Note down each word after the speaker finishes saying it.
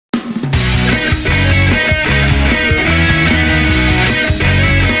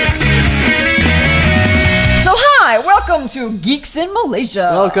to Geeks in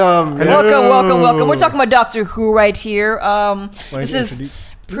Malaysia. Welcome. Welcome. We're talking about Doctor Who right here. This is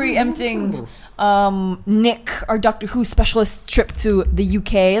preempting Nick, our Doctor Who specialist trip to the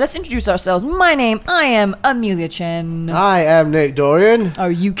UK. Let's introduce ourselves. I am Amelia Chen. I am Nick Dorian.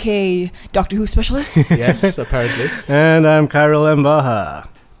 Our UK Doctor Who specialist. Yes, apparently. And I'm Kyril Mbaha.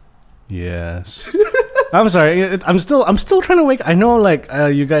 Yes. I'm sorry. I'm still trying to wake. I know,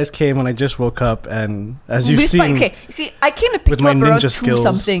 you guys came when I just woke up, and as you've seen, okay. See, I came to pick you up around 2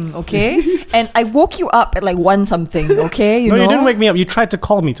 something, okay, and I woke you up at 1 something, okay. You know? You didn't wake me up. You tried to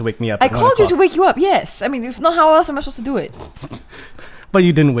call me to wake me up. I called you to wake you up. Yes. I mean, if not, how else am I supposed to do it? But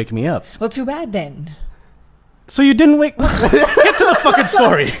you didn't wake me up. Well, too bad then. So you didn't wake. Get to the fucking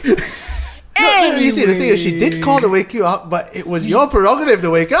story. No, you see, the thing is, she did call to wake you up, but it was your prerogative to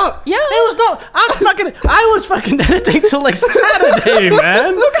wake up. Yeah. It was not. I was fucking editing till Saturday,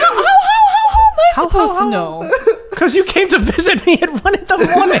 man. Look, how am I supposed to know? Because you came to visit me at 1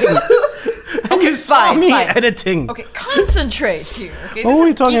 a.m. And you saw me editing. Okay, concentrate here. Okay, what this are we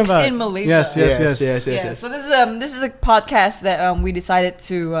is talking Geeks about? in Malaysia. Yes. So this is a podcast that we decided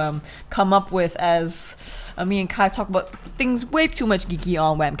to come up with as me and Kai talk about things way too much geeky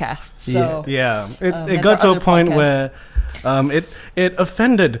on Webcast. So it got to a point where it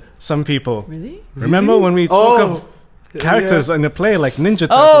offended some people. Really? Remember when we spoke of characters in a play like Ninja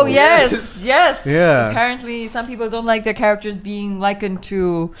Turtles? Oh yes. Yeah. Apparently, some people don't like their characters being likened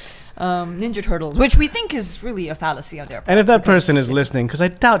to Ninja Turtles, which we think is really a fallacy on their part. And if that person is listening, because I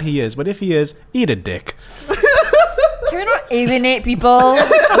doubt he is, but if he is, eat a dick. Can we not alienate people?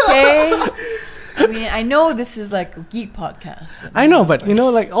 Okay. I mean, I know this is a geek podcast. I know, but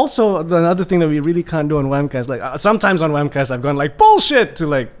also the other thing that we really can't do on Whamcast, sometimes on Whamcast I've gone bullshit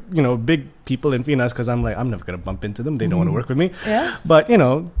to big people in Finas because I'm never gonna bump into them. They don't want to work with me. Yeah. But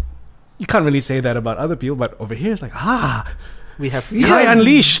you can't really say that about other people. But over here it's we have Kai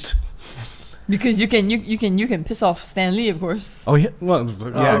unleashed. Yes. Because you can piss off Stan Lee, of course. Oh yeah. Well,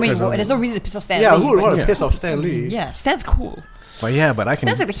 yeah. I mean, there's no reason to piss off Stan Lee. Yeah, who would want to piss off Stan Lee? Yeah, Stan's cool. But I can.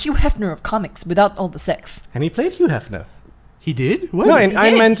 Stan's like the Hugh Hefner of comics without all the sex. And he played Hugh Hefner. He did? What? No, in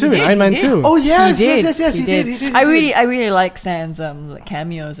Iron Man 2. In Iron Man 2. Oh yes, he did. He did. I really like Stan's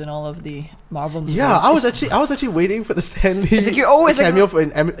cameos in all of the Marvel movies. Yeah, I was actually waiting for the Stan Lee you're always cameo for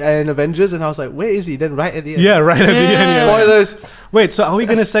in Avengers, and I was like, where is he? Then right at the end. Yeah, right at the end. Spoilers. Wait, so are we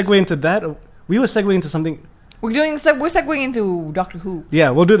gonna segue into that? We were segueing into something. We're segueing into Doctor Who. Yeah,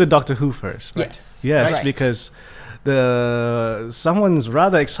 we'll do the Doctor Who first. Right? Yes. Right. Because someone's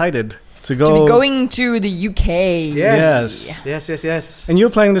rather excited to go. To be going to the UK. Yes. And you're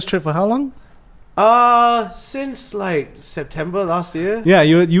planning this trip for how long? Since September last year. Yeah,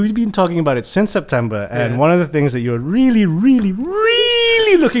 you've been talking about it since September, and one of the things that you're really, really,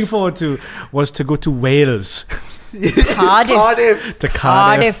 really looking forward to was to go to Wales. Cardiff. To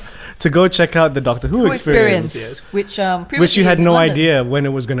Cardiff. To go check out the Doctor Who experience. Yes. Which you had no idea when it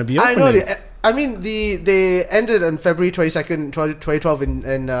was going to be opening. I know. I mean, they ended on February 22nd, 2012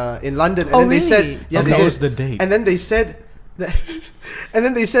 in London, and then they said, that was the date. And then they said,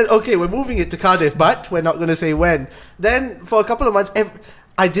 okay, we're moving it to Cardiff, but we're not going to say when. Then for a couple of months,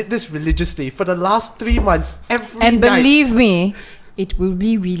 I did this religiously for the last 3 months. And believe me, it will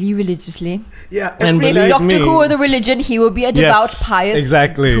be really religiously. Yeah, and if Doctor Who were the religion, he will be a devout, pious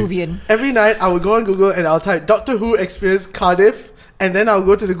Whovian. Every night I would go on Google and I'll type Doctor Who Experience Cardiff, and then I'll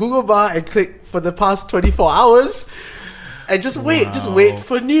go to the Google bar and click for the past 24 hours and just wait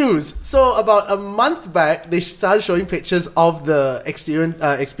for news. So about a month back, they started showing pictures of the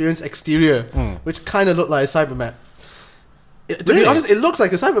experience exterior, which kind of looked like a Cybermat. To be honest, it looks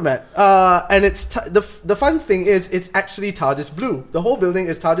like a Cybermat. And it's the fun thing is it's actually TARDIS blue. The whole building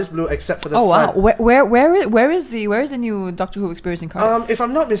is TARDIS blue except for the front. Wow! Where is the new Doctor Who experience in Cardiff? If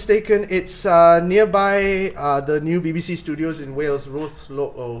I'm not mistaken, it's nearby the new BBC studios in Wales,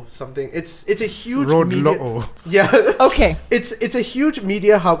 Rothlo something. It's a huge media. Yeah. Okay. It's a huge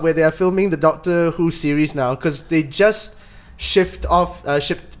media hub where they are filming the Doctor Who series now because they just shipped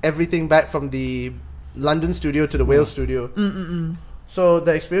everything back from the London studio to the Wales studio. So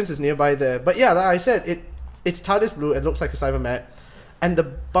the experience is nearby there. But yeah, like I said, it's TARDIS blue and looks like a Cybermat. And the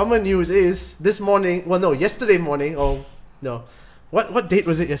bummer news is yesterday morning. Oh no, what date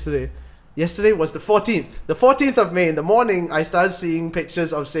was it yesterday? Yesterday was the 14th. The 14th of May in the morning, I started seeing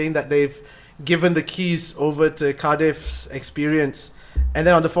pictures of saying that they've given the keys over to Cardiff's experience. And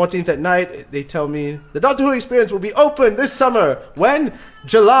then on the 14th at night, they tell me the Doctor Who experience will be open this summer. When?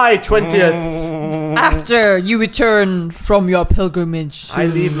 July 20th. After you return from your pilgrimage to I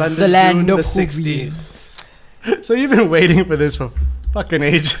leave London the land June of the 16th. So you've been waiting for this for fucking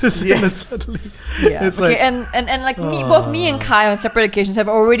ages. Yes. And then suddenly, Yeah. it's Okay. like, And like both me and Kai on separate occasions have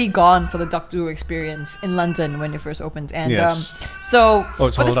already gone for the Doctor Who experience in London when it first opened. And Yes. so oh,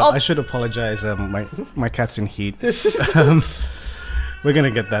 so for this hold on. I should apologize. My cat's in heat. We're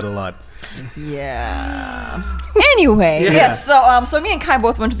gonna get that a lot. Yeah. Anyway, Yeah. yes. So me and Kai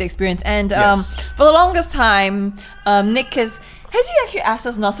both went to the experience, and Yes. for the longest time, Nick has he actually asked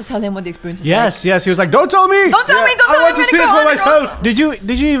us not to tell him what the experience is Yes, yes. He was like, "Don't tell me." like? Don't tell me. Don't I tell want me. to see it for myself. Did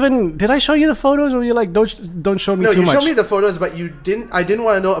you even? Did I show you the photos, or were you like, don't show me No, too you much? showed me the photos, but you didn't. I didn't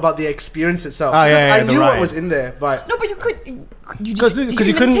want to know about the experience itself Ah, yeah, because yeah, I the knew what ride. was in there. But No, but you could. Did Because you you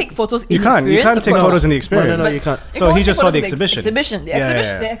even couldn't- take photos in You the can't. experience? You can't Of take course photos not. in the no, experience. no, you can't. You So can he only just take saw the photos of exhibition. The Yeah,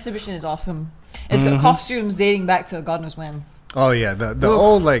 exhibition. yeah. The exhibition is awesome. It's got costumes dating back to God knows when. Oh yeah, the Oof.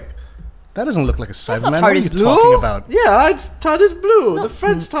 old like that doesn't look like a not Cyberman. What are TARDIS you blue. talking about? yeah, it's TARDIS blue. No, The it's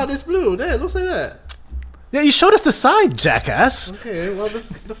front's TARDIS blue. There, it looks like that. Yeah, you showed us the side, jackass. Okay, well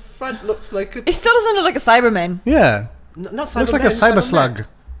the front looks like a It still doesn't look like a Cyberman. Yeah, not Cyberman. looks like a cyber slug.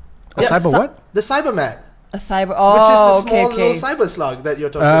 A Yeah, cyber what? The Cyberman, A cyber. which Oh, is the okay, small okay. little cyber slug that you're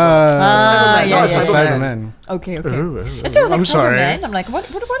talking about. Ah, Cyberman, yeah, not a yeah, Cyberman. Cyberman. Okay, okay. Ooh, Yesterday I was like I'm sorry. Cyberman. I'm like, what?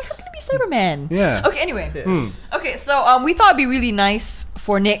 How can it be Cyberman? Yeah. Okay. Anyway. Yeah. Okay. So we thought it'd be really nice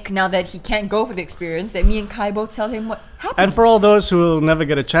for Nick, now that he can't go for the experience, that me and Kai both tell him what happens. And for all those who will never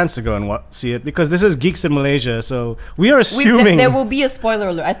get a chance to go and see it, because this is Geeks in Malaysia, so we are assuming there will be a spoiler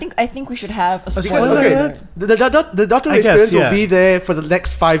alert. I think we should have a Because spoiler okay, alert. the Doctor Who I guess, experience yeah. will be there for the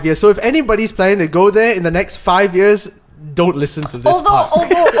next 5 years. So if anybody's planning to go there in the next 5 years, don't listen to this part.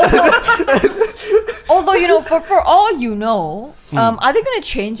 Although you know, for all you know, are they going to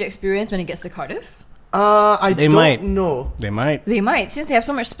change the experience when it gets to Cardiff? I They don't might. know. They might. They might, since they have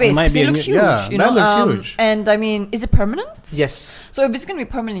so much space. It might Because be it a looks new- huge. yeah, You that know, looks huge. And I mean, is it permanent? Yes. So if it's going to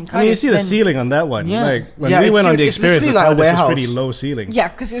be permanent in Cardiff, I mean, you see the then- ceiling on that one. Yeah. Like when Yeah, we it's went on huge. the It's experience, literally the like a TARDIS was warehouse. pretty low ceiling. Yeah,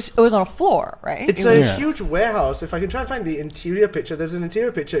 because it was on a floor, right? It's It a was- Yeah. huge warehouse. If I can try and find the interior picture, there's an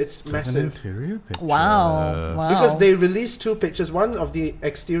interior picture. It's An massive. interior picture. Wow. Wow. Because they released two pictures, one of the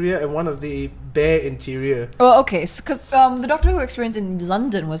exterior and one of the bare interior. Oh, okay. Because the Doctor Who experience in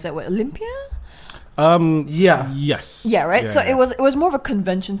London was at what, Olympia? Yeah. Yes. Yeah, right. Yeah, So yeah. it was more of a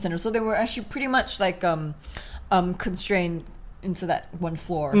convention center. So they were actually pretty much like constrained into that one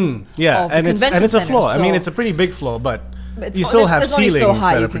floor. Yeah, of the and it's convention a center, floor. I mean, so- it's a pretty big floor, but But you still have there's only ceilings so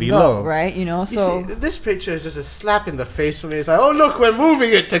high that you are can pretty go, low, right? You know, You so see, this picture is just a slap in the face for me. It's like, oh look, we're moving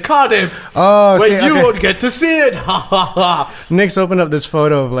it to Cardiff, Oh, where see, you okay. won't get to see it. Ha ha ha. Nick's opened up this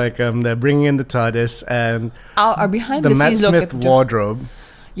photo of like they're bringing in the TARDIS and our behind the the, Matt scenes look Smith at wardrobe.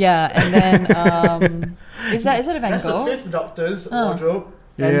 yeah, and then is that a Van That's the Gogh? fifth Doctor's Oh. wardrobe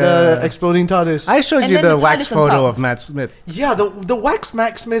and Yeah. the exploding TARDIS. I showed And you then the the wax TARDIS on photo top. of Matt Smith. Yeah, the wax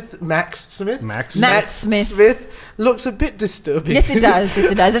Max Smith Max. Matt Smith. looks a bit disturbing. Yes, it does.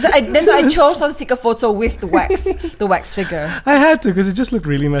 Yes, it does. That's why I chose not to take a photo with the wax figure. I had to because it just looked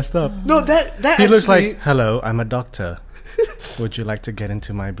really messed up. No, that He actually looks like, "Hello, I'm a doctor. Would you like to get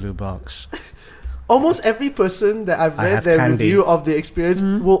into my blue box?" almost every person that I've I read have their candy. review of the experience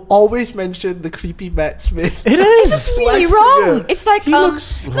will always mention the creepy Matt Smith. It It's is. really Wax wrong. figure. It's like He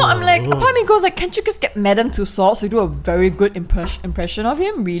looks- no. I'm like, a part of me goes like, can't you just get Madame Tussauds to do a very good impression of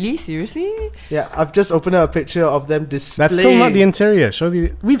him? Really, seriously? Yeah, I've just opened up a picture of them displaying. That's still not the interior. Show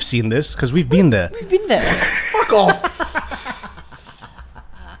me. We've seen this because we've been there. We've been there. Fuck off.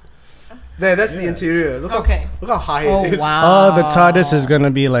 There, that's the interior. Look Okay. how, look how high Oh it is. wow. Oh, the TARDIS is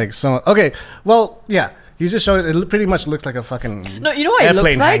gonna be like so. Okay, well, yeah. He's just showing. It pretty much looks like a fucking. No, you know what it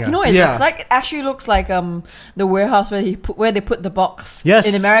looks airplane like. hangar. You know what it Yeah. looks like. It actually looks like the warehouse where they put the box. Yes.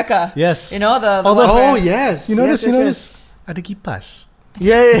 In America. Yes. You know the Although- one Oh where yes. You notice? Yes, You yes, notice? Ada kipas.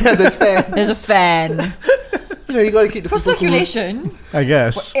 yes. Yeah, there's fans. there's a fan You know, you gotta keep the for people cool. circulation, I for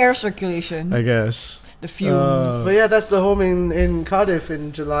guess. air circulation, I guess. the fumes. But yeah, that's the home in Cardiff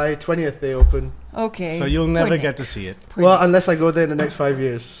in July 20th they open. Okay. So you'll Poor never Nick. get to see it. Poor Well, Nick. unless I go there in the next 5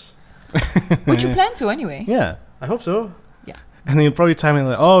 years. Would you plan to anyway? Yeah. I hope so. And then you'll probably time it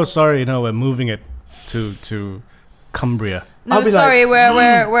like, oh, sorry, no, we're moving it to Cumbria. No, I'll be sorry,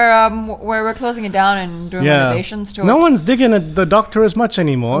 like, we're closing it down and doing Yeah. renovations to No it. one's digging at the Doctor as much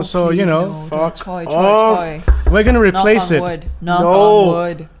anymore, Oh, so please, you know no. Fuck Troy, off. we're gonna Knock replace on it wood. Knock No. on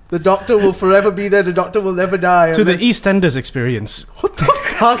wood. The Doctor will forever be there. The Doctor will never die. to the unless- EastEnders experience. What the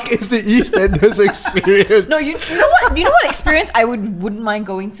fuck is the EastEnders experience? No, you know what? You know what experience I wouldn't mind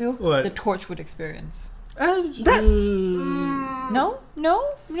going to? What? The Torchwood experience. That- No, no,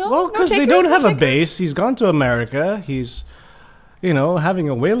 no. Well, no because they takers, don't no have a takers? base. He's gone to America. having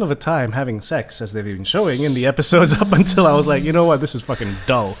a whale of a time having sex, as they've been showing in the episodes up until I was like, you know what, this is fucking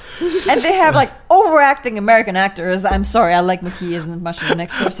dull. And they have like overacting American actors. I'm sorry, I like Maki as much as the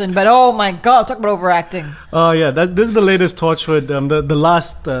next person, but oh my god, talk about overacting. Oh yeah, this is the latest Torchwood, the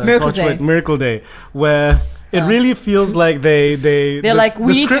last Torchwood Miracle Day, where it really feels like they're like,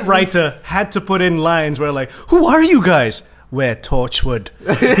 the script writer had to put in lines where like, who are you guys? We're Torchwood.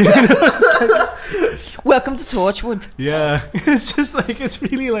 Welcome to Torchwood. Yeah, it's just like, it's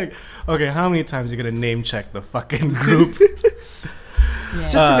really like, okay, how many times are you gonna name check the fucking group?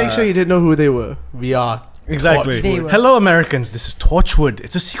 Just to make sure you didn't know who they were. We are. Exactly. Hello, Americans. This is Torchwood.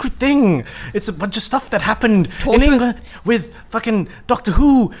 It's a secret thing. It's a bunch of stuff that happened in England with fucking Doctor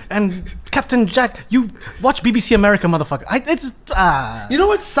Who and Captain Jack. You watch BBC America, motherfucker. You know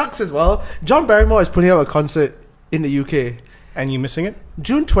what sucks as well? John Barrymore is putting out a concert in the UK. And you missing it?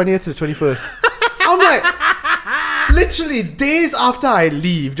 June 20th to 21st. I'm like, literally days after I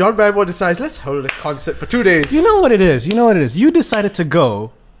leave, John Barrymore decides, let's hold a concert for 2 days. You know what it is? You decided to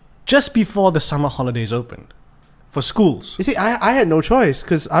go just before the summer holidays opened for schools. You see, I had no choice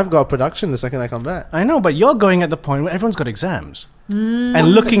because I've got production the second I come back. I know, but you're going at the point where everyone's got exams and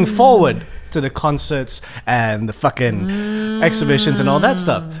looking forward to the concerts and the fucking exhibitions and all that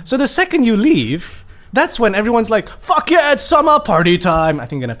stuff. So the second you leave, that's when everyone's like, fuck yeah, it's summer party time. I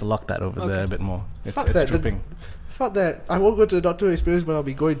think you're going to have to lock that over there a bit more. It's drooping. Fuck that. I won't go to the Doctor Who experience, but I'll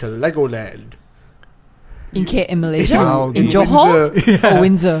be going to Legoland. In Malaysia? In Johor? Or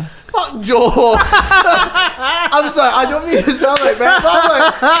Windsor? Fuck Johor. I'm sorry, I don't mean to sound like that,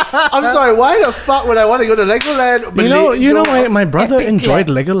 but I'm sorry, why the fuck would I want to go to Legoland? You know, my brother enjoyed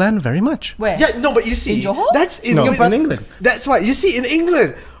Legoland very much. Where? Yeah, no, but you see, in Johor? That's in England. That's why, you see, in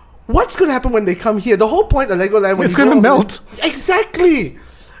England, what's going to happen when they come here? The whole point of Legoland, when it's going to melt. Exactly.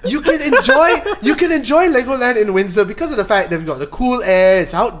 You can enjoy Legoland in Windsor because of the fact they've got the cool air,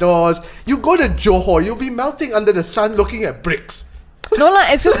 it's outdoors. You go to Johor, you'll be melting under the sun looking at bricks. No,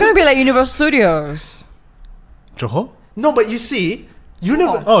 it's just going to be like Universal Studios. Johor? No, but you see,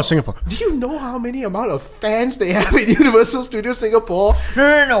 Singapore. Do you know how many amount of fans they have in Universal Studios Singapore?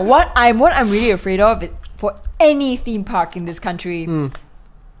 No. What I'm really afraid of for any theme park in this country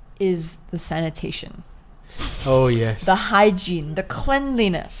is the sanitation. Oh yes. The hygiene, the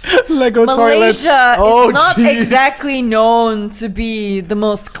cleanliness. Lego toilets. Malaysia is not exactly known to be the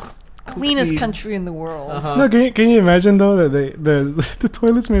most cleanest country in the world. No, can you imagine though that the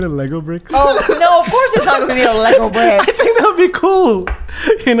toilet's made of Lego bricks? Oh no, of course it's not going to be made of Lego bricks. I think that would be cool.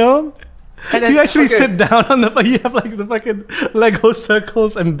 And you actually sit down on you have like the fucking Lego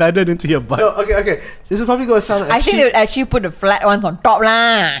circles embedded into your butt. No, okay. This is probably going to sound like I think they would actually put the flat ones on top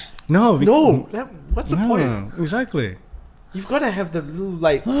lah. No. What's the point? Exactly. You've got to have the little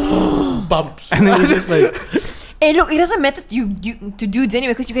like bumps, and then you just like. Hey, look, it doesn't matter to dudes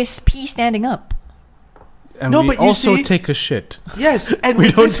anyway because you guys pee standing up. And we also take a shit. Yes, and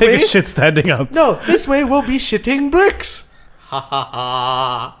we don't take a shit standing up. No, this way we'll be shitting bricks. Ha ha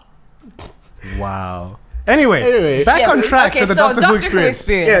ha. Wow. Anyway, back on track to the Doctor Who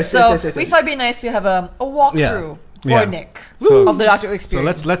experience. Yes, we thought it'd be nice to have a walkthrough for Nick of the Doctor Who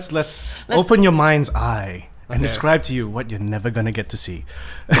experience. So let's open your mind's eye and describe to you what you're never gonna get to see.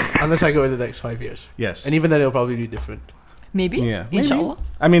 Unless I go in the next 5 years. Yes. And even then it'll probably be different. Maybe. Yeah. Inshallah.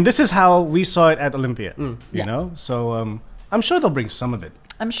 I mean, this is how we saw it at Olympia. You know? So I'm sure they'll bring some of it.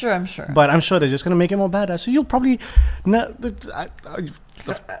 I'm sure. But I'm sure they're just gonna make it more badass. So you'll probably I'm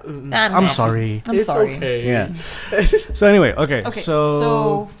sorry. It's sorry. Okay. Yeah. So anyway, okay.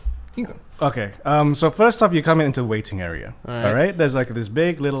 So you go. Okay. So first off, you come into the waiting area. All right. There's like this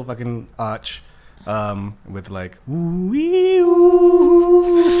big little fucking arch, with like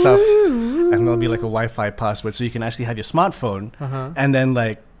stuff, and there'll be like a Wi-Fi password, so you can actually have your smartphone, and then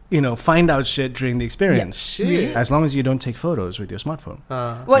like find out shit during the experience. Shit. As long as you don't take photos with your smartphone.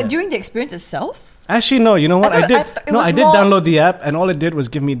 During the experience itself? Actually, no. You know what? I did download the app, and all it did was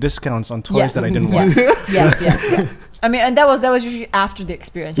give me discounts on toys that I didn't want. Yeah. I mean, and that was usually after the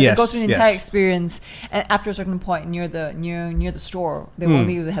experience. You go through the entire experience, and after a certain point near the store, they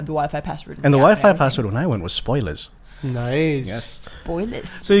only have the Wi-Fi password. And the Wi-Fi password when I went was spoilers. Nice. Yes.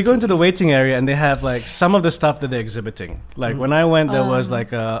 Spoilers. So you go into the waiting area, and they have like some of the stuff that they're exhibiting. Like when I went, there was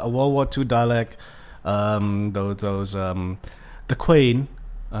like a World War II Dalek, the Queen,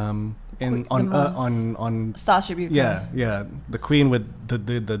 on Starship UK. Yeah, the Queen with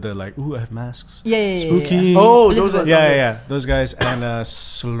the like, ooh, I have masks. Yeah. Spooky. Oh, those are those guys, and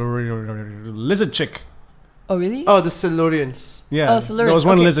lizard chick. Oh really? Oh, the Silurians. Yeah. Silurians. There was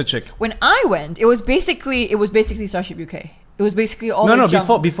one lizard chick. When I went, it was basically Starship UK. It was basically all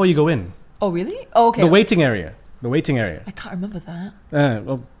before you go in. Oh really? Oh, okay. The waiting area. the waiting area. I can't remember that.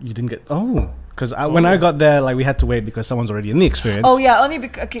 Well, you didn't get... Because when I got there, like, we had to wait because someone's already in the experience. Oh yeah, only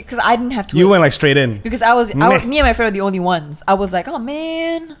because I didn't have to. You wait. went, like, straight in. Because me and my friend were the only ones. I was like, oh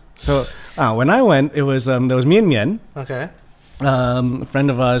man. So, when I went, it was, there was me and Mien. Okay. A friend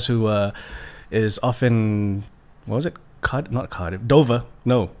of ours who is off in... What was it? Not Cardiff. Dover.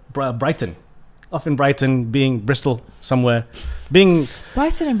 No. Brighton. Off in Brighton, being Bristol somewhere. Being...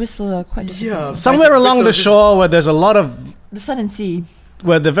 Brighton and Bristol are quite different. places. Somewhere along the shore where there's a lot of... The sun and sea.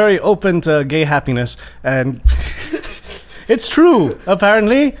 Where they're very open to gay happiness. And it's true,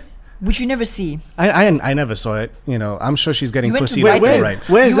 apparently. Which you never see. I never saw it. You know, I'm sure she's getting pussy left and right.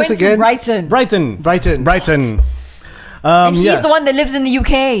 Where is you this went again? To Brighton. Brighton. And he's the one that lives in the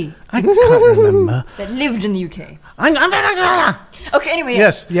UK. I can't remember. That lived in the UK. Okay, anyway,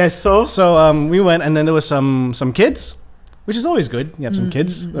 Yes, so? So we went, and then there was some kids, which is always good. You have some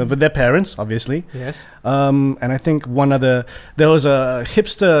kids with their parents, obviously. Yes. And I think there was a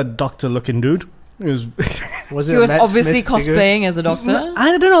hipster doctor-looking dude. He was he was obviously cosplaying as a doctor.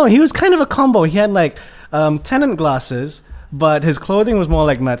 I don't know. He was kind of a combo. He had like tenant glasses, but his clothing was more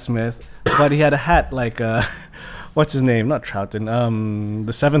like Matt Smith. But he had a hat like what's his name? Not Troughton.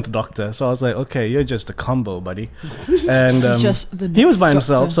 The Seventh Doctor. So I was like, okay, you're just a combo, buddy. And he was by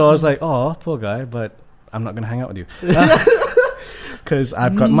himself. Doctor. So I was like, oh, poor guy. But I'm not gonna hang out with you. Because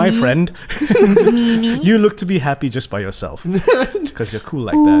I've got my friend. You look to be happy just by yourself. Because you're cool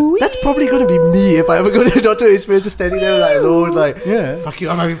like that. That's probably going to be me if I ever go to a doctor experience, just standing there like alone, like, fuck you,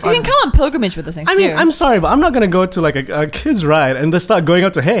 I'm having fun. You can come on pilgrimage with us next year. I mean, I'm sorry, but I'm not going to go to like a kid's ride and just start going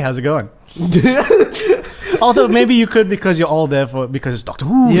up to, hey, how's it going? Although maybe you could because you're all there because it's Doctor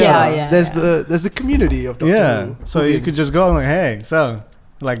Who. Yeah. There's the community of Doctor Who. So you could just go and like, hey, so,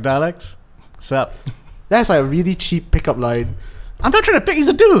 like Daleks? What's up? That's like a really cheap pickup line. I'm not trying to pick. He's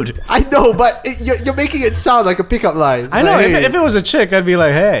a dude. I know, but you're making it sound like a pickup line. I know. Like, If it was a chick, I'd be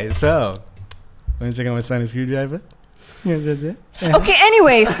like, hey, so, want to check out my Sonic screwdriver? Yeah. Okay,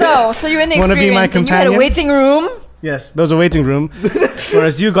 anyway, so you're in the Wanna be my experience and you had a companion? waiting room. Yes, there was a waiting room.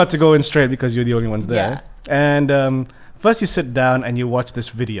 Whereas you got to go in straight because you're the only ones there. And first you sit down and you watch this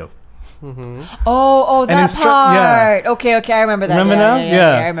video. Oh, that part. Yeah. Okay, I remember that. Remember now?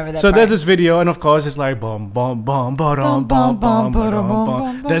 Yeah, I remember that. So part. there's this video, and of course it's like bum bum bum ba-dum, bum bum ba-dum,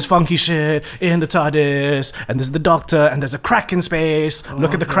 bum. There's funky shit in the TARDIS, and there's the Doctor, and there's a crack in space.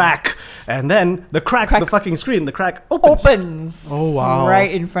 Look at the crack, and then the crack, the fucking screen, the crack opens. Oh wow!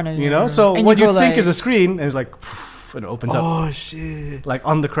 Right in front of you. You know, so and what you think like, is a screen, and it's like. And it opens up. Oh shit! Like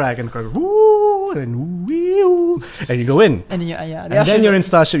on the crack, and the crack, woo, and then woo, and you go in. And then you're in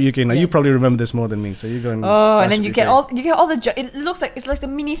Starship UK. Now you probably remember this more than me, so you go in. And then you get all the. It looks like it's like the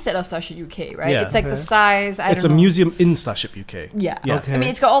mini set of Starship UK, right? Yeah. It's like the size. It's a museum in Starship UK. Yeah. Okay. I mean,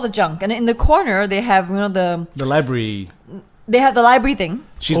 it's got all the junk, and in the corner they have the library. They have the library thing.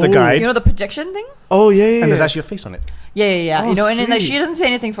 She's the guide. You know the projection thing. Oh yeah. And there's actually a face on it. Yeah. Oh, you know, and then like sweet. she doesn't say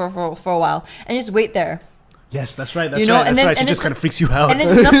anything for a while, and you just wait there. Yes, that's right. You know, right. and That's then- right. She and just it's- kind of freaks you out. And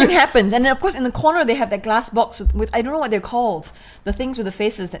then nothing happens. And then, of course, in the corner, they have that glass box with I don't know what they're called. The things with the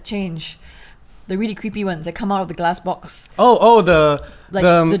faces that change. The really creepy ones that come out of the glass box.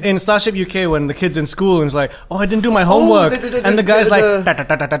 In Starship UK when the kid's in school and it's like, oh, I didn't do my homework, and the guy's like,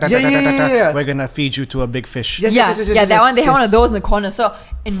 we're gonna feed you to a big fish. Yes, that one. They have one of those in the corner. So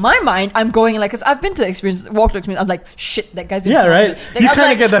in my mind, I'm going like, because I've been to walk to experience. I'm like, shit, that guy's. Yeah, right. Like, You I'm kinda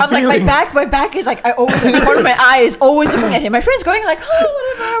like, get that I'm like, feeling. my back is like, the corner of my eye is always looking at him. My friend's going like,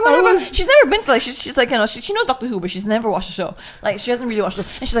 oh, whatever. She's never been to like, she's like, you know, she knows Doctor Who, but she's never watched the show. Like, she hasn't really watched it.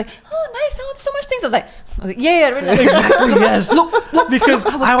 And she's like, oh, nice, oh, so much things. I was like, yeah, really. Exactly. Yes. Look, Because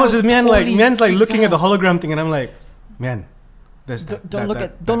I was with Mian, like totally Mian's like freaked looking at the out. hologram thing, and I'm like, man, there's Don't look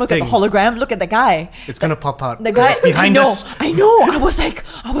at the hologram. Look at the guy. It's gonna pop out. The guy behind us. I know. I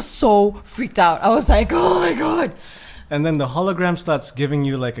was so freaked out. I was like, oh my god. And then the hologram starts giving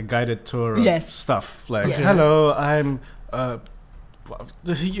you like a guided tour of Yes. stuff. Like, Yes. hello, I'm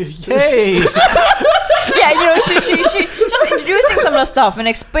yay. Yeah, you know, she just introducing some of the stuff and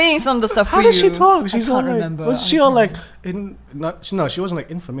explaining some of the stuff How for does you. she talk? I She's can't all like, remember. was she all like no, she wasn't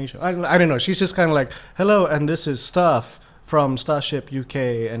like information. I don't know. She's just kind of like, hello, and this is stuff from Starship UK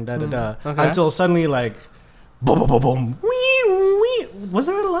and da da da. Okay. Until suddenly like, boom boom boom boom. Wee.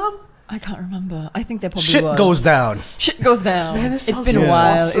 Wasn't it alarm? I can't remember. I think there probably Shit was. goes down. Shit goes down. Man, this It's sounds been so a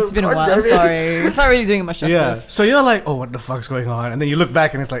while. awesome. It's been a God while. damn I'm it. sorry. It's not really doing it much justice. Yeah. So you're like, oh, what the fuck's going on? And then you look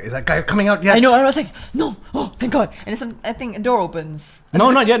back and it's like, is that guy coming out yet? I know. And I was like, no. Oh, thank God. And it's I think a door opens. And No,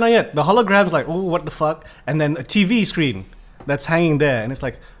 it's not yet. The hologram's like, oh, what the fuck? And then a TV screen that's hanging there, and it's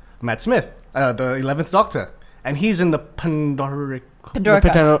like Matt Smith, the 11th Doctor, and he's in the Pandorica.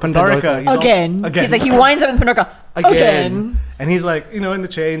 Pandorica. Pandorica. Again. Again. He's like, he winds up in Pandorica. Again. And he's like, in the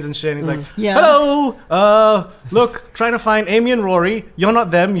chains and shit. And he's like, Yeah. hello, look, trying to find Amy and Rory. You're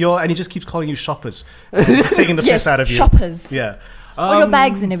not them. And he just keeps calling you shoppers. Just taking the Yes, piss out of you. shoppers. Yeah. All your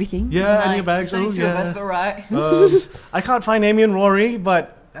bags and everything. Yeah, and your bags. It's only oh, two yeah. of us, but right. I can't find Amy and Rory,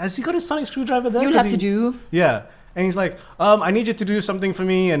 but has he got his sonic screwdriver there? You'll 'Cause have to do. Yeah. And he's like, I need you to do something for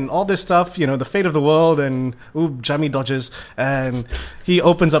me and all this stuff, the fate of the world and, jammy dodges. And he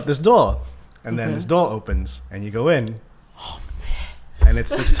opens up this door. And then this door opens and you go in. And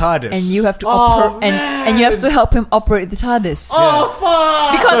it's the TARDIS. And you have to and you have to help him operate the TARDIS. Oh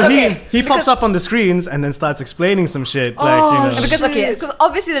fuck! Because So he pops up on the screens and then starts explaining some shit. Because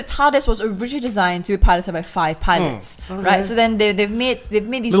obviously the TARDIS was originally designed to be piloted by 5 pilots, right? So then they've made these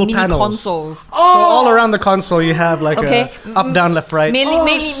Little mini panels. consoles, So all around the console you have like Okay. a up, down, left, right,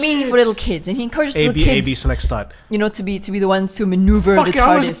 mainly for little kids, and he encourages A, little B, kids, A, B, select, start. to be the ones to maneuver Fuck! the I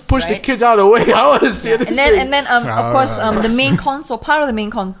TARDIS. was push the right? kids out of the way. I want to steer this And then of course Ah. the main console, part of the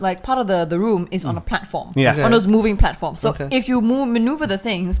main part of the room is on a platform, Yeah. Okay. on those moving platforms. So Okay. if you maneuver the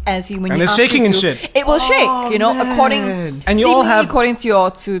things when And you it's ask it shaking and to, shit. it will shake. According And you all seemingly have- according to your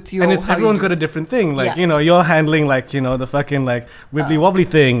And it's how you everyone's do. got a different thing. Like, Yeah. you're handling like, the fucking like wibbly wobbly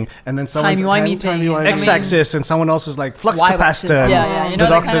thing. And then someone's timey-wimey thing. timey-wimey. X-axis and someone else is like flux Y-axis. capacitor. Yeah, and that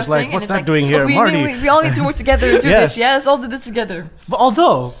the kind doctor's of like, thing. what's And it's that doing here, we, Marty? We all need to work together to do Yes. this. Yes, all do this together. But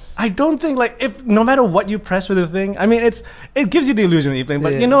although I don't think like if no matter what you press with the thing, I mean it gives you the illusion that you're playing,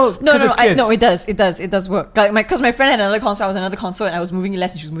 but Yeah. No, 'cause it's kids. it does work. Like because my friend had another console, I was another console, and I was moving it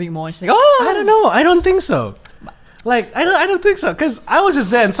less, and she was moving more. And she's like, oh, I don't know. I don't think so. Like I don't think so because I was just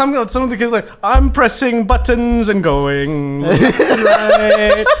there and some of the kids were like I'm pressing buttons and going left and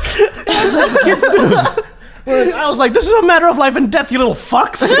right. As kids do. Whereas I was like, this is a matter of life and death, you little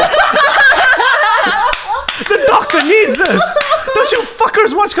fucks. The doctor needs us. Don't you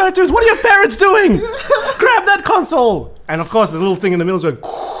fuckers watch cartoons? What are your parents doing? Grab that console. And of course, the little thing in the middle is going.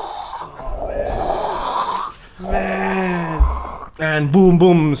 Man. And boom,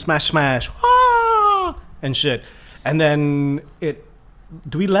 boom, smash, smash, and shit. And then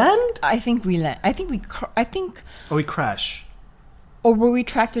do we land I think we land. I think, or we crash? or were we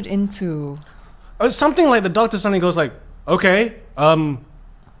tracked into? Something like the doctor suddenly goes like, okay, all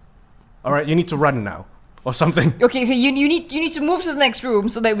right, you need to run now, or something. Okay, you need to move to the next room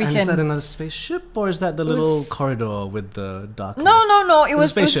so that we And can. is that another spaceship, or is that the little corridor with the dark? No. It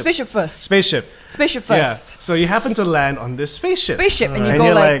was spaceship. spaceship first. Spaceship. Spaceship Yeah. first. So you happen to land on this spaceship. Spaceship, and you And go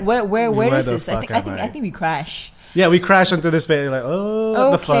you're like, like, where where is the this? I fuck think am I? I think we crash. Yeah, we crash into this space. Like,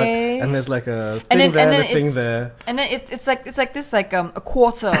 oh, the fuck. Okay. And there's like a And thing then there, the thing there. And then it's like this like a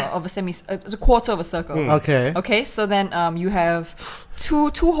quarter of a it's a quarter of a circle. Okay. Okay, so then you have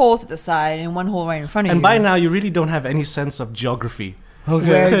two holes at the side and one hole right in front of you. And by now, you really don't have any sense of geography. Okay.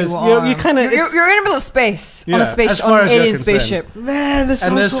 Where Because you you're- are. you kinda- you're it's- in the middle of space on a Yeah, space as far on an as you're alien concerned. spaceship. Man, this And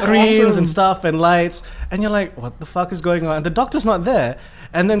sounds there's so screens awesome. and stuff and lights. And you're like, what the fuck is going on? And the doctor's not there.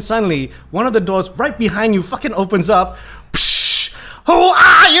 And then suddenly, one of the doors right behind you fucking opens up. Psh, who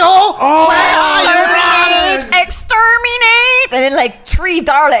are you? Where are you? Exterminate! And then like 3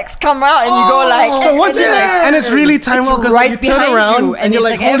 Daleks come out and you go like. So once and you then, and it's really time It's well because right you turn behind around you, and, and you're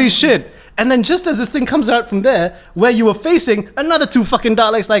it's like, like holy every- shit. And then just as this thing comes out from there, where you were facing, another 2 fucking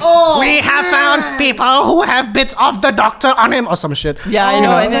Daleks like, we have found people who have bits of the doctor on him or some shit. Yeah, I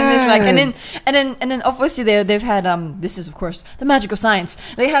know. And then man. there's like, and then obviously they've had this is of course the magic of science.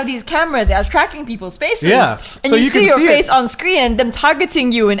 They have these cameras that are tracking people's faces. Yeah. and So you you see can your see face it. on screen and them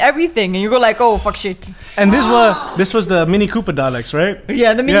targeting you and everything, and you go like, oh fuck shit. And this was the Mini Cooper Daleks, right?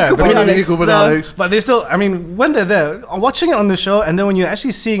 Yeah, the Mini Yeah, Cooper the Daleks. Mini Cooper the- Daleks. But they still, I mean, when they're there, watching it on the show, and then when you're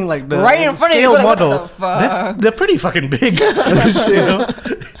actually seeing like the Right in front of you, scale you're like, what model, the fuck? they're pretty fucking big. You know?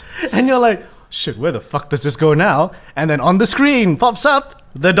 And you're like, shit, where the fuck does this go now? And then on the screen pops up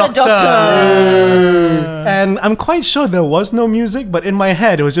the doctor. And I'm quite sure there was no music, but in my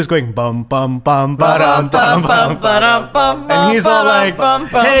head it was just going bum bum bum ba-dum, bum bum. And he's all like,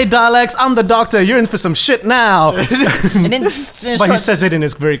 hey Daleks, I'm the doctor, you're in for some shit now. And then But he says it in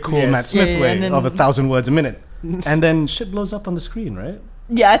his very cool Yes. Matt Smith Yeah, way and then- of 1,000 words a minute. And then shit blows up on the screen, right?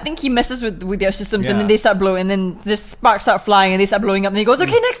 yeah, I think he messes with their systems, and Yeah. then they start blowing, and then just sparks start flying, and they start blowing up, and he goes,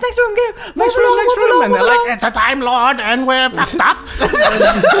 okay, next room, get it. Next room. And they're like, it's a Time Lord and we're fucked up.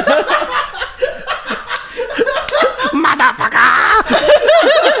 Motherfucker!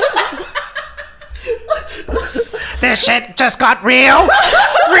 This shit just got real.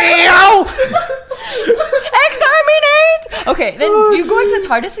 Real! Exterminate! Okay, then do you go into the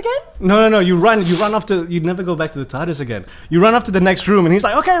TARDIS again? No. You run off to. You never go back to the TARDIS again. You run up to the next room, and he's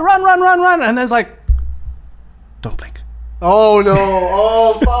like, "Okay, run!" And then it's like, "Don't blink." Oh no!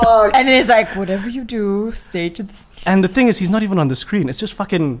 Oh fuck! And then it's like, whatever you do, stay to the. And the thing is, he's not even on the screen. It's just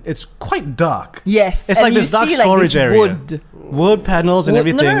fucking. It's quite dark. Yes, It's and like you this dark see, storage this area. Wood. Wood panels and Wood-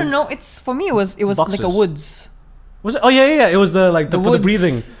 everything. No. It's for me. It was like a Boxes. woods. Was it? Oh yeah. It was the for the woods.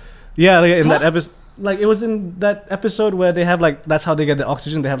 breathing. Yeah, like in that Huh? episode. Like it was in that episode where they have like that's how they get the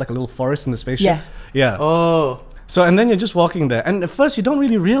oxygen. They have like a little forest in the spaceship. Yeah. Yeah. Oh. So and then you're just walking there, and at first you don't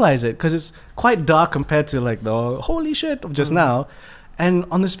really realize it because it's quite dark compared to like the holy shit of just now. And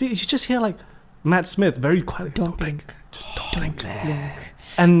on the speed, you just hear like Matt Smith very quietly. Don't blink. Just don't blink. Blink.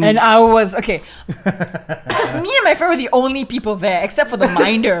 And And I was okay because me and my friend were the only people there except for the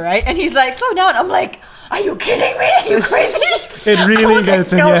minder, right? And he's like, "Slow down." I'm like, "Are you kidding me? Are you crazy?" it I really was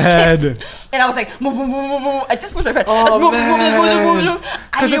gets like, in "No your shit." head. And I was like, move. I just pushed my friend. Oh, Let's move.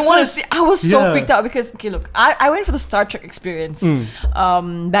 I 'Cause didn't at want to first- see. I was so yeah. freaked out because, okay, look, I went for the Star Trek experience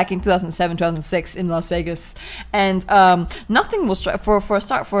back in 2007, 2006 in Las Vegas. And nothing will strike, for a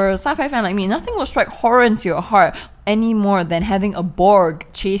sci-fi fan like me, nothing will strike horror into your heart any more than having a Borg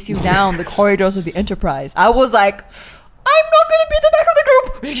chase you down the corridors of the Enterprise. I was like, I'm not going to be at the back of the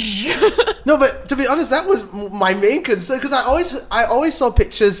group. No, but to be honest, that was my main concern because I always saw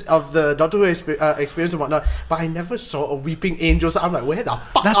pictures of the Doctor Who experience and whatnot, but I never saw a weeping angel. So I'm like, where the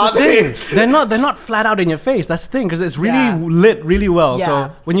fuck That's are the they? thing. They're not flat out in your face. That's the thing because it's really Yeah. lit really well. Yeah.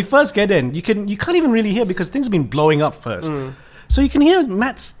 So when you first get in, you can't even really hear because things have been blowing up first. So you can hear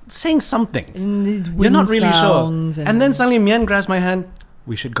Matt saying something. And these You're wind not really sure. sounds And then suddenly Mian grabs my hand.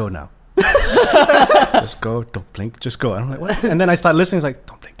 We should go now. Just go. Don't blink. Just go. And I'm like, what? And then I start listening. It's like,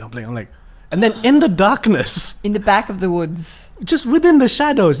 don't blink. Don't blink. I'm like, and then in the darkness, in the back of the woods. just within the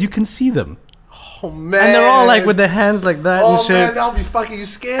shadows, you can see them. Oh man! And they're all like with their hands like that and Oh shit. man, I'll be fucking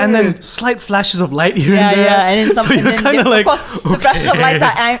scared. And then slight flashes of light here Yeah, and there. yeah, and then some. So and you're then kind of like, of course, the flashes of lights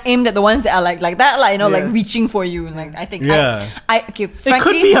are aimed at the ones that are like that, like Yeah. like reaching for you, and like I think, Yeah. I okay,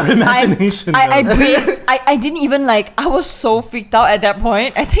 frankly, be our imagination, I though. braced. I didn't even like. I was so freaked out at that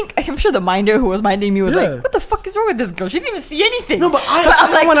point. I'm sure the minder who was minding me was Yeah. like, "What the fuck is wrong with this girl? She didn't even see anything." No, but I-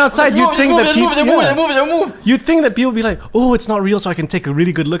 was someone outside, you'd think that people- yeah. move. You'd think that people would be like, oh, it's not real, so I can take a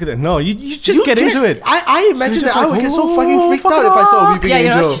really good look at it. No, you just You get into it. I imagine just that I like, would get so oh, fucking freaked fuck out if I saw a off. weeping Yeah, you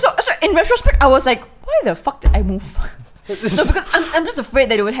know. angel. So in retrospect, I was like, "Why the fuck did I move?" No, because I'm just afraid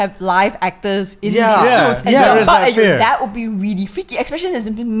that they would have live actors in Yeah. these Yeah. suits and Yeah. jump There is out that at you. fear. That would be really freaky, especially as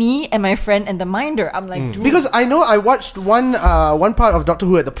me and my friend and the minder. I'm like, dude. Because I know I watched one part of Doctor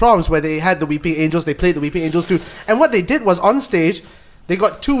Who at the proms where they had the Weeping Angels, they played the Weeping Angels too. And what they did was on stage, they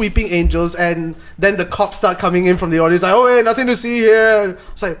got 2 Weeping Angels and then the cops start coming in from the audience like, oh hey, nothing to see here.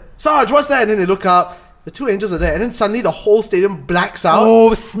 It's like, Sarge, what's that? And then they look up, the 2 angels are there, and then suddenly the whole stadium blacks out.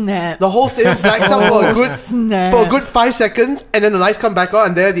 Oh snap! The whole stadium blacks out snap. for a good 5 seconds, and then the lights come back on,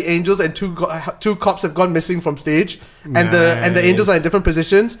 and there are the angels, and two cops have gone missing from stage, and the angels are in different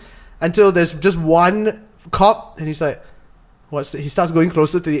positions until there's just one cop, and he's like, he starts going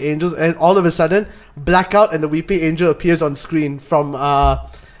closer to the angels, and all of a sudden, blackout, and the weeping angel appears on screen from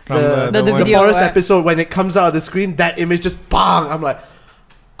the the video, forest right? episode. When it comes out of the screen, that image just bang. I'm like,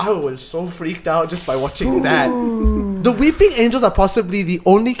 I was so freaked out just by watching that. The Weeping Angels are possibly the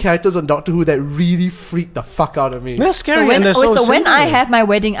only characters on Doctor Who that really freaked the fuck out of me. They're scary So when, and they're so when I simple. have my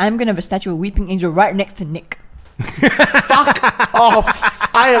wedding, I'm gonna have a statue of a weeping angel right next to Nick. Fuck off.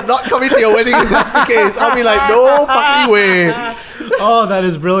 I am not coming to your wedding if that's the case. I'll be like, no fucking way. Oh, that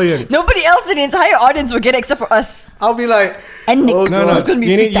is brilliant. Nobody else in the entire audience will get it except for us I'll be like, and Nick. Oh, No, God. who's gonna be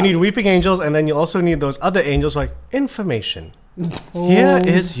you freaked need out. weeping angels, and then you also need those other angels like information. Here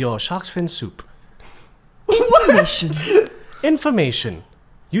is your shark's fin soup. Information. Information.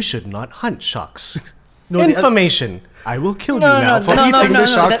 You should not hunt sharks. No, the Information. I will kill No, you now no, for no, no, eating no, the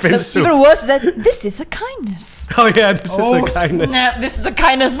no. shark That- fin that's soup. even worse is that this is a kindness. Oh yeah, this is Oh a kindness. snap! This is a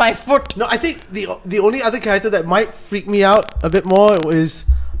kindness, my foot. No, I think the only other character that might freak me out a bit more is,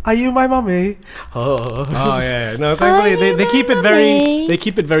 are you my mummy? Oh yeah, yeah. No, thankfully they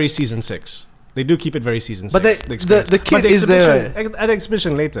keep it very season 6. They do keep it very season 6. But experience. the kid But is there, exhibition- at the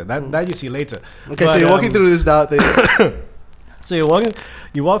exhibition later. That you see later. Okay, But, so you're walking through this dark thing. So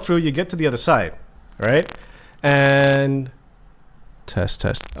you walk through, you get to the other side, right? And test.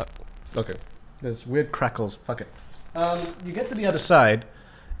 Okay, there's weird crackles. Fuck it. You get to the other side,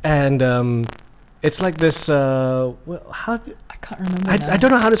 and it's like this. Well, how? I can't remember. I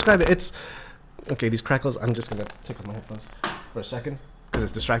don't know how to describe it. It's okay. These crackles. I'm just gonna take off my headphones for a second because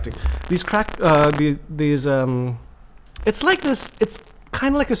it's distracting. These it's like this. It's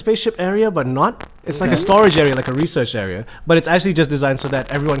kind of like a spaceship area, but not. It's like a storage area, like a research area. But it's actually just designed so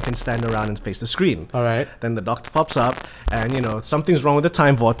that everyone can stand around and face the screen. All right. Then the doctor pops up, and something's wrong with the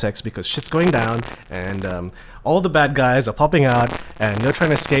time vortex because shit's going down, and all the bad guys are popping out, and you're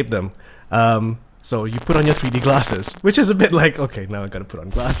trying to escape them. So you put on your 3D glasses, which is a bit like, okay, now I gotta put on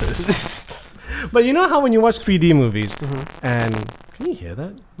glasses. But you know how when you watch 3D movies, and can you hear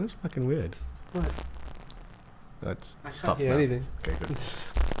that? That's fucking weird. What? Let's I stop can't hear now. anything. Okay, good.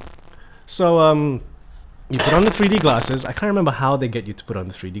 So you put on the 3D glasses. I can't remember how they get you to put on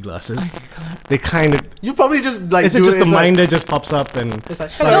the 3D glasses. They kind of. You probably just like. Is it just the minder just pops up and? It's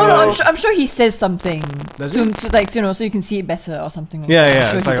like, No, hello. I'm sure he says something Does so you can see it better or something. Yeah, I'm yeah.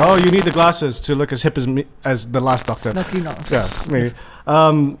 sure It's he like, does. oh, you need the glasses to look as hip as me, as the last Doctor. No, you know. Yeah, maybe.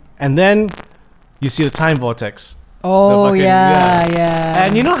 And then you see the time vortex. Oh fucking- yeah.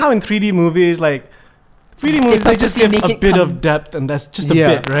 And you know how in 3D movies, like 3D movies, they just purposely give make a it bit come- of depth, and that's just a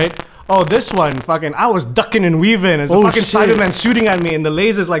Yeah. bit, right? Oh, this one, fucking, I was ducking and weaving as the Oh, fucking shit. Cyberman shooting at me, and the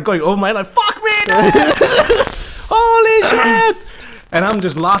lasers like going over my head, like, fuck me, no! Holy shit! And I'm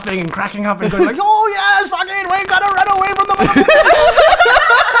just laughing and cracking up and going like, oh yes, fucking, we gotta run away from the motherfucker!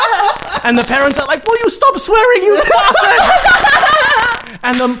 And the parents are like, will you stop swearing, you bastard?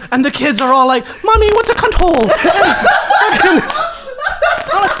 And the kids are all like, mommy, what's a cunt hole?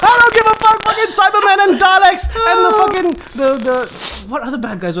 I don't give a fuck, fucking Cybermen and Daleks and the fucking the what other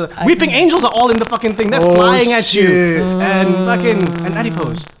bad guys were there? Weeping Angels are all in the fucking thing. They're Oh, flying at you shit. and fucking and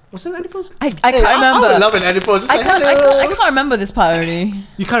Adipose. Was it Adipose? I can't Hey, I remember. would love an adipose. Just I like, can't hello. remember this part already.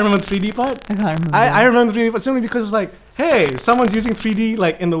 You can't remember the 3D part? I can't remember. I remember the 3D part simply because it's like, hey, someone's using 3D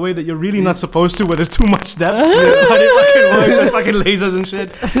like in the way that you're really not supposed to, where there's too much depth. But it fucking works with fucking lasers and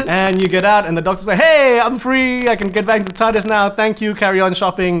shit. And you get out, and the doctor's like, hey, I'm free. I can get back to TARDIS now. Thank you. Carry on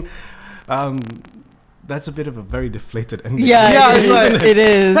shopping. That's a bit of a very deflated ending. Yeah, it's like- it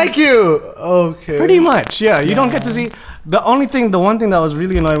is. Thank you. Okay. Pretty much, yeah. You don't get to see the one thing that I was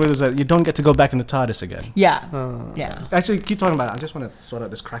really annoyed with was that you don't get to go back into TARDIS again. Yeah. Uh, Yeah. Actually, keep talking about it. I just want to sort out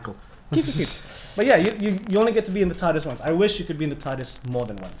this crackle. Keep. But yeah, you only get to be in the TARDIS once. I wish you could be in the TARDIS more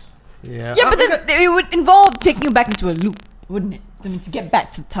than once. Yeah. Yeah, but then it would involve taking you back into a loop, wouldn't it? I mean, to get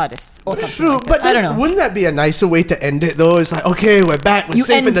back to TARDIS or something. True, like but that. I then don't know. wouldn't that be a nicer way to end it though? It's like, okay, we're back, we're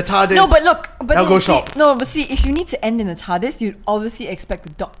safe in the TARDIS. No, but look, Now go shop. No, but see, if you need to end in the TARDIS, you'd obviously expect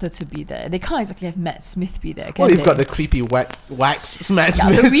the Doctor to be there. They can't exactly have Matt Smith be there. Can Well, you've they? got the creepy wax Matt Yeah,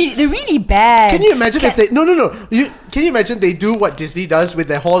 Smith. they're really bad. Can you imagine if they no can you imagine they do what Disney does with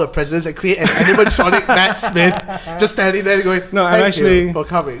their Hall of Presidents and create an animatronic Matt Smith just standing there going, No, I'm thank actually- you for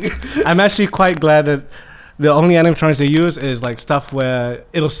coming. I'm actually quite glad that the only animatronics they use is like stuff where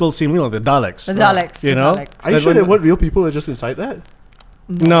it'll still seem real, the Daleks. The Daleks. You the know? Daleks. Are you That sure when- they weren't real people? They're just inside that.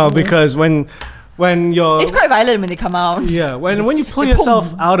 No, because when you're It's quite violent when they come out. yeah, when you pull They yourself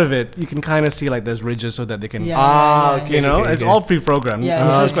boom. out of it, you can kind of see like there's ridges so that they can Yeah. Okay. you know, okay, it's okay. all pre-programmed. Yeah, I'm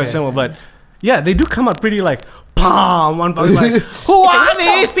yeah, sure it's quite okay. simple, but yeah, they do come out pretty like, palm. One person's like, who are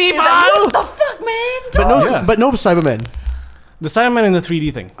these people? What the fuck, man? But no, Yeah. but no Cybermen. The Cybermen in the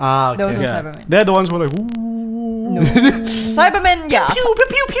 3D thing. Ah, There was okay. no Yeah, Cybermen. they're the ones who are like, ooh. No. Cybermen, yeah. Pew, pew,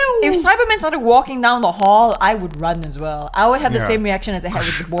 pew, pew. If Cybermen started walking down the hall, I would run as well. I would have the Yeah. same reaction as I had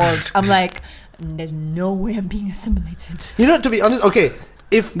with the Borg. I'm like, there's no way I'm being assimilated. You know, to be honest, okay,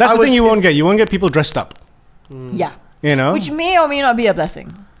 if That's I the was, thing you if- won't get. You won't get people dressed up. Yeah. You know? Which may or may not be a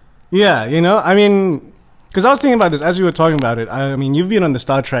blessing. Yeah, you know, I mean, because I was thinking about this as we were talking about it. I mean, you've been on the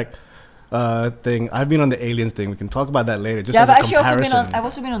Star Trek thing. I've been on the Aliens thing. We can talk about that later. Just Yeah, as I've a actually also been comparison. on. I've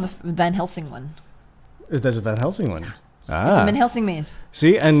also been on the Van Helsing one. There's a Van Helsing one. It's a Ah, Van Helsing maze.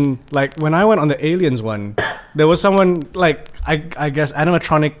 see, and like when I went on the Aliens one, there was someone like I guess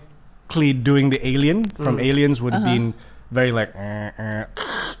animatronically doing the alien from Aliens would have been very like.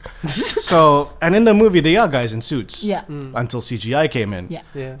 So, and in the movie, they are guys in suits. Yeah. Until CGI came in. Yeah.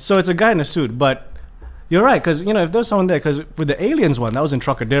 yeah. So it's a guy in a suit, but you're right, because you know if there's someone there, because with the Aliens one, that was in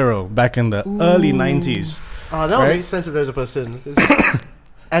Trocadero back in the early '90s. Oh, that would Right? make sense if there's a person.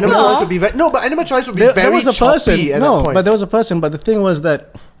 Animatronics would be very but animatronics would be There very was a choppy person, at no, that point. but there was a person. But the thing was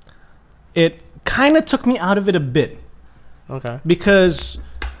that it kind of took me out of it a bit Okay. because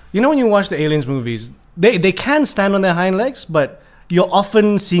you know when you watch the Aliens movies, they can stand on their hind legs, but you're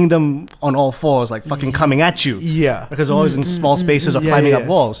often seeing them on all fours, like fucking coming at you. Yeah. Because they're always in small spaces or Yeah, climbing yeah, up yeah.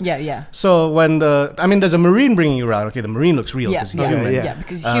 walls. Yeah. Yeah. So when there's a Marine bringing you around. Okay, the Marine looks real Yeah. because he's Yeah. human. Yeah.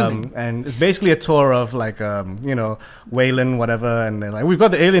 Because he's human. And it's basically a tour of like, Wayland, whatever. And they're like, we've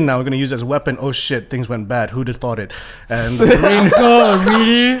got the alien now. We're going to use it as a weapon. Oh shit, things went bad. Who'd have thought it? And the Marine, God,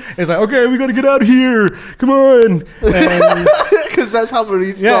 really? It's like, okay, we got to get out of here. Come on. And Because that's how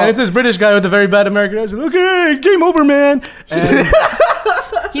Marines yeah, talk. it's this British guy with a very bad American accent. Okay, game over, man. And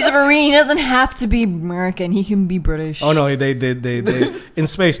He's a Marine. He doesn't have to be American. He can be British. Oh no, they in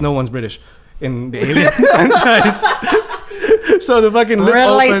space no one's British in the Alien franchise. So the fucking lip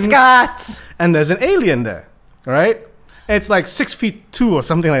Ridley opens, Scott. and there's an alien there, right? It's like 6'2" or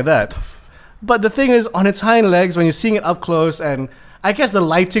something like that. But the thing is, on its hind legs, when you're seeing it up close, and I guess the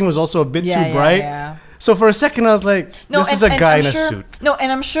lighting was also a bit too bright. Yeah. So for a second, I was like, "This is a guy in a suit." No,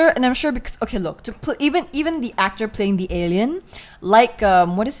 and I'm sure because look, even the actor playing the alien, like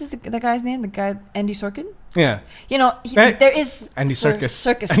what is the guy's name? The guy Andy Serkis. Yeah, There is Andy Serkis.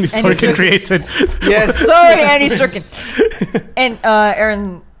 Circus. Andy Serkis created. Yes. Sorry, Andy Serkis. And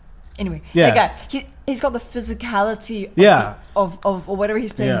Aaron. Anyway, Yeah. that guy. He's got the physicality of whatever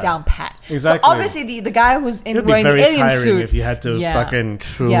he's playing down pat. Exactly. So obviously the guy who's It'd be wearing the very alien tiring suit if you had to fucking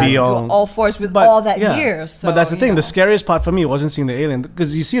be be on on all fours with all that gear. So, but that's the thing. The scariest part for me wasn't seeing the alien,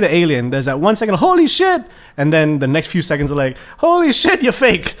 because you see the alien. There's that 1 second, holy shit, and then the next few seconds are like, holy shit, you're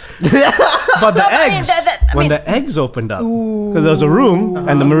fake. But the eggs, when the eggs opened up, because there was a room,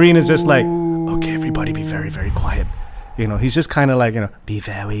 and the Marine is just like, okay, everybody, be very, very quiet. He's just kind of like, be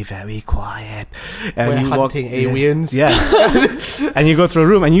very, very quiet. And We're you hunting aliens. Yes. And you go through a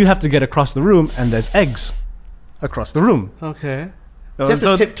room, and you have to get across the room, and there's eggs across the room. Okay. You have to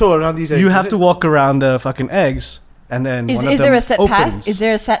So tiptoe around these eggs. you have to walk around the fucking eggs, and then Is there a set path? Is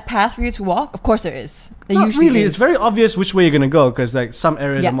there a set path for you to walk? Of course there is. There Not usually really. is. It's very obvious which way you're gonna go, because like some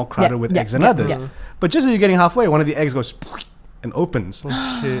areas are more crowded with eggs than others. Yeah. But just as you're getting halfway, one of the eggs goes and opens,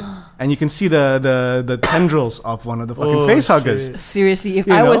 Oh, shit. and you can see the tendrils of one of the fucking face huggers. shit. Seriously, if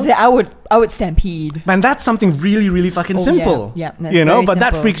You I was know? there, I would stampede. Man, that's something really, really fucking Oh, simple. Yeah, that's you know, very but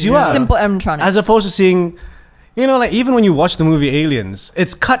that simple. freaks you out. Simple animatronics. As opposed to seeing, like even when you watch the movie Aliens,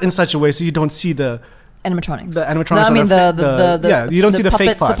 it's cut in such a way so you don't see the animatronics. the animatronics. No, I mean yeah, you don't see the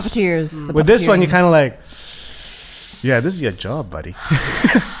fake puppets, parts. the puppeteers. the With this one, you're puppeteering. kind of like, yeah, this is your job, buddy.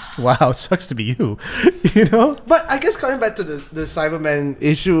 Wow, it sucks to be you. But I guess coming back to the Cyberman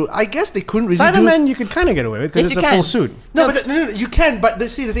issue, I guess they couldn't really Cyberman, you could kind of get away with because Yes, it's you a full can. suit. No, but you can. But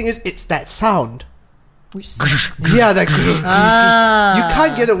see, the thing is, it's that sound. Which Yeah, that. Ah. You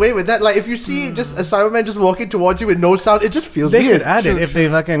can't get away with that. Like if you see just a Cyberman just walking towards you with no sound, it just feels They weird. could add True, it if true. they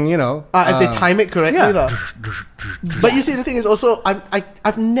fucking, If they time it correctly, yeah. lah. But you see, the thing is also,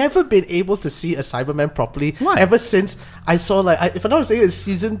 I've never been able to see a Cyberman properly. Why? Ever since I saw if I'm not mistaken, it's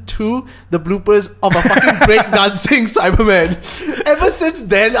season 2, the bloopers of a fucking breakdancing Cyberman. Ever since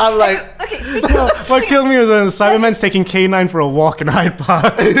then, I'm like, okay, speaking of What killed me was when the Cyberman's taking K9 for a walk in Hyde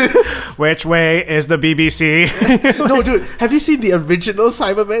Park. Which way is the BBC? no, dude, have you seen the original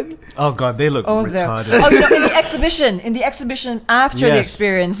Cybermen? Oh god, they look retarded. in the exhibition after the Yes.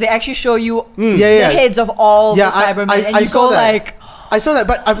 experience, they actually show you Yeah, the yeah. heads of all the Yeah, Cybermen, and I you saw go that. like, I saw that,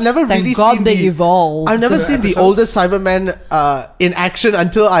 but I've never thank really God seen they the. evolved. I've never to the seen the episodes. older Cybermen in action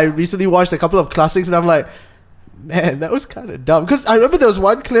until I recently watched a couple of classics, and I'm like, man, that was kind of dumb. Because I remember there was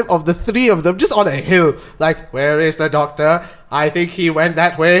one clip of the 3 of them just on a hill, like, where is the doctor? I think he went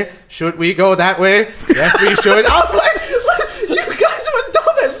that way. Should we go that way? Yes, we should. I'm like, you guys were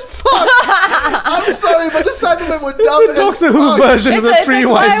dumb as fuck. I'm sorry, but the Cybermen were dumb as Doctor Who fuck. version of the It's Three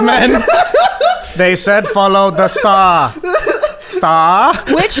like, Wise why Men. They said follow the star. Star?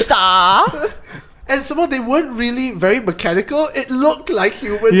 Which star? And some of they weren't really very mechanical. It looked like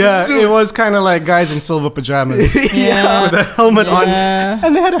humans in Yeah, suits. it was kind of like guys in silver pajamas Yeah. with a helmet on. Yeah.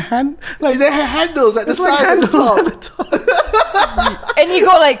 And they had a hand, like, They had handles at the it's like side and the handles top. at the top. And you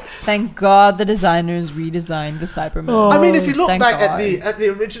go like, thank God the designers redesigned the Cybermen. Oh. I mean, if you look Thank back God. at the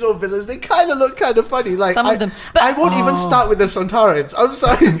original villains, they kind of look kind of funny. Like Some of them. But- I won't even start with the Sontarans. I'm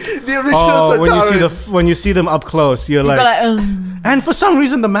sorry, the original Oh, Sontarans. when you see them up close, you're you like, go like, and for some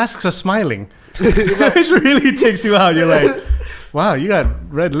reason the masks are smiling. It really takes you out. You're like, wow, you got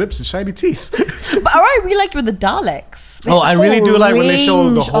red lips and shiny teeth. But what I really liked were the Daleks. Oh, I really do like when they show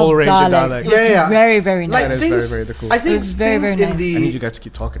the range whole range of Daleks. It was Yeah, yeah. very, very Like nice. That is things, very, very cool. I think It was very, things very in nice. I need you the guys to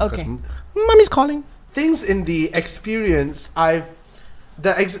keep talking Okay. because mommy's calling. things in the experience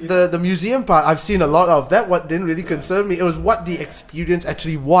the museum part I've seen a lot of. That what didn't really concern me. It was what the experience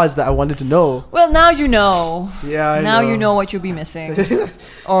actually was that I wanted to know. Well, now you know. Yeah, I now know. you know what you'll be missing.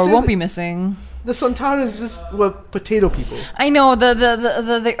 Or So won't the- be missing. The Sontarans just were potato people. I know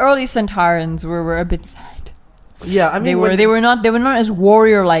the early Centaurans were a bit sad. Yeah, I mean They were not as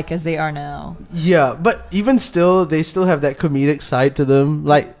warrior like as they are now. Yeah, but even still, they still have that comedic side to them.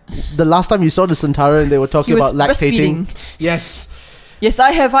 Like the last time you saw the Centauran, they were He talking was about lactating. breastfeeding. Yes, Yes,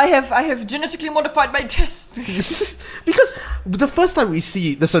 I have genetically modified my chest. because the first time we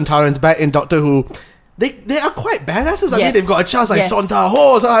see the Centaurans back in Doctor Who, they are quite badasses. I mean, Yes. they've got a chance like Yes. Sontar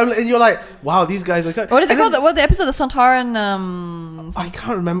Ho, and you're like, wow, these guys are. What is it and called? then- What the episode of Sontaran? I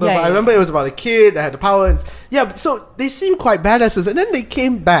can't remember, Yeah, but I yeah. remember it was about a kid that had the power. And, yeah, so they seem quite badasses, and then they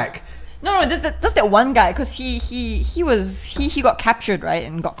came back. No, just that one guy, because he got captured, right,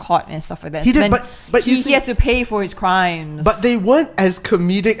 and got caught and stuff like that. He did, Then but you see- he had to pay for his crimes. But they weren't as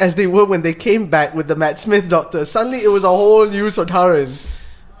comedic as they were when they came back with the Matt Smith Doctor. Suddenly, it was a whole new Sontaran,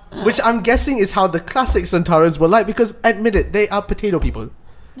 which I'm guessing is how the classic Sontarans were like. Because admit it, they are potato people.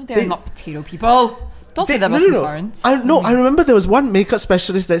 no, they're they- not potato people. Don't say that about Sontarans. I remember there was one makeup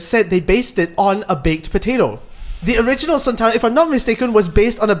specialist that said they based it on a baked potato. The original Sontaran, if I'm not mistaken, was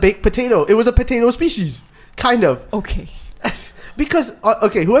based on a baked potato. It was a potato species, kind of. Okay. Because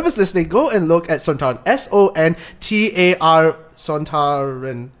okay, whoever's listening, go and look at Sontaran. Sontar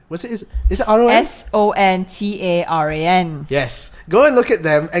Sontaran. What's it? Is it RON? Sontaran. Yes. Go and look at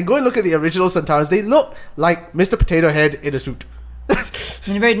them, and go and look at the original Sontarans. They look like Mr. Potato Head in a suit.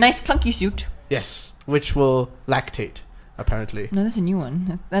 In a very nice clunky suit. Yes, which will lactate, apparently. No, that's a new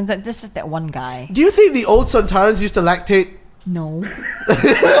one. This is that one guy. Do you think the old Sontarans used to lactate? No.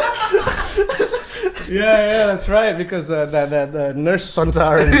 Yeah, that's right. Because the nurse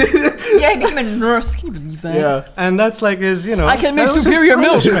Sontaran, Yeah, I became a nurse. Can you believe that? Yeah. and that's like his, you know. I can make that was his superior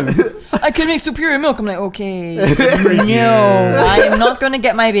milk. punishment. I can make superior milk. I'm like, okay. No, I am not going to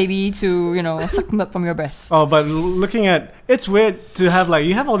get my baby to, suck milk from your breast. Oh, but looking at it's weird to have like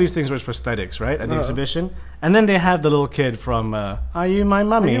you have all these things with prosthetics, right, at the exhibition, and then they have the little kid from Are You My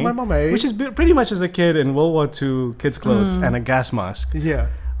Mummy? Are You My Mummy? Which is pretty much as a kid in World War II kids' clothes and a gas mask. Yeah.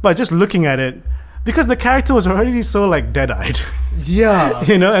 But just looking at it, because the character was already so like dead-eyed, Yeah.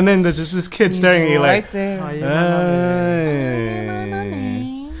 and then there's just this kid staring at you right like. there. Are You My Mummy?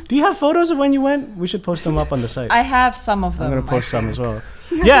 "Hey." Do you have photos of when you went? We should post them up on the site. I have some of them. I'm gonna I post some think. as well.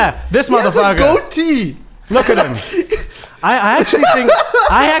 Yeah, this He has a motherfucker. goatee. Look at him. I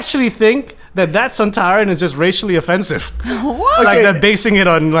actually think that Sontaran is just racially offensive. What? Like Okay. they're basing it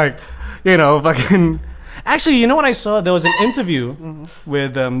on like, fucking. Actually, you know what I saw? There was an interview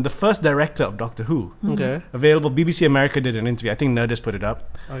with the first director of Doctor Who. Okay. Available. BBC America did an interview. I think Nerdist put it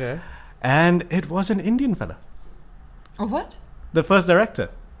up, Okay. and it was an Indian fella. Oh, what? The first director.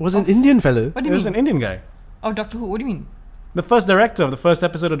 Was an Indian fellow. What do It you was mean? an Indian guy. Oh, Doctor Who. What do you mean? The first director of the first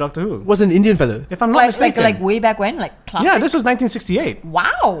episode of Doctor Who. Was an Indian fellow. If I'm not Like mistaken. way back when? Like classic? Yeah, this was 1968.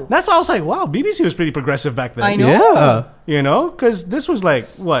 Wow. That's why I was like, wow, BBC was pretty progressive back then. I know. Yeah. Because this was like,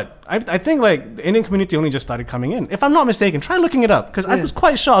 what? I think like the Indian community only just started coming in. If I'm not mistaken, try looking it up. Because I Yeah. was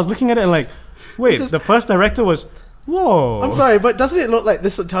quite sure. I was looking at it and like, wait, This is- the first director was, whoa. I'm sorry, but doesn't it look like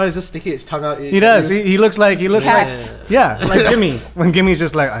this Sontaran is just sticking its tongue out? He does. He looks like, Cat. yeah, like Gimme. When Gimmy's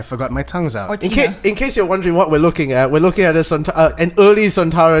just like, I forgot my tongue's out. Or In, Tina. in case you're wondering what we're looking at an early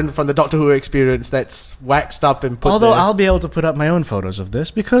Sontaran from the Doctor Who experience that's waxed up and put Although there. I'll be able to put up my own photos of this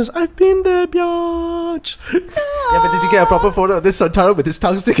because I've been there, biatch. Yeah, but did you get a proper photo of this Sontaran with his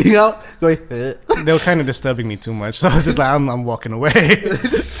tongue sticking out? Going, They were kind of disturbing me too much. So I was just like, I'm walking away.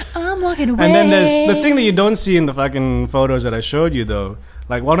 I'm walking away. And then there's the thing that you don't see in the fucking photos that I showed you, though.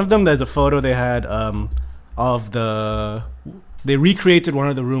 Like one of them, there's a photo they had of they recreated one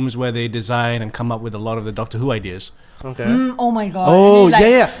of the rooms where they design and come up with a lot of the Doctor Who ideas. okay. Oh my god. Oh, And then,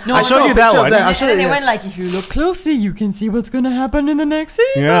 yeah, yeah. No, I showed saw a you that picture of one. that. I And showed then it, they yeah. went like, if you look closely, you can see what's gonna happen in the next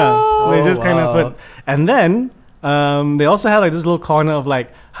season. Yeah, they just kind wow. of put. And then they also had like this little corner of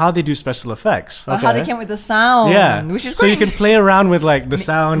like how they do special effects. Or how they Okay. came with the sound. Yeah, Which is so you great. can play around with like the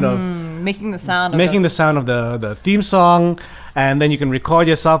sound of making the sound. making the sound of the theme song, and then you can record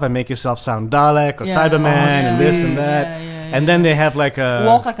yourself and make yourself sound Dalek or Yeah. Cyberman Oh, and this sweet. and that. Yeah, yeah, And then they have like a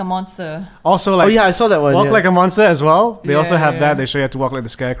walk like a monster. also Oh, like yeah, I saw that one. walk yeah. like a monster as well. They also Yeah, have yeah. that. They show you how to walk like the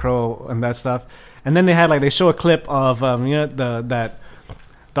Scarecrow and that stuff. And then they had like they show a clip of that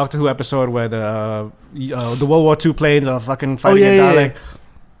Doctor Who episode where the World War II planes are fucking fighting yeah, a yeah, Dalek. yeah.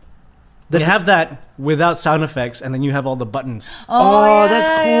 They have that without sound effects, and then you have all the buttons. Oh, that's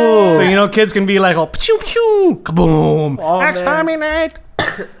cool. So kids can be like, "Oh, pew pew, kaboom, Oh, man. exterminate."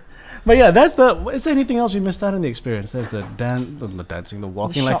 But yeah, that's is there anything else we missed out in the experience? There's the dancing, the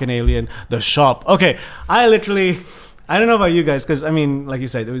walking The like shop. an alien, the shop. Okay, I don't know about you guys, because I mean, like you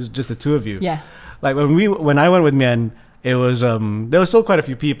said, it was just the two of you. Yeah. Like when I went with Mien, it was there was still quite a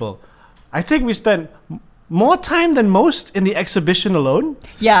few people. I think we spent more time than most in the exhibition alone.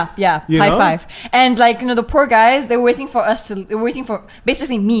 Yeah. You High know? five. And the poor guys, they were waiting for us to. They were waiting for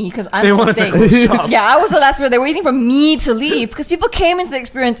basically me because I'm They the wanted to mistake. go shop. Yeah, I was the last person. They were waiting for me to leave because people came into the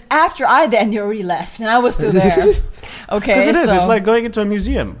experience after I did and they already left and I was still there. Okay, Because it is. so It's like going into a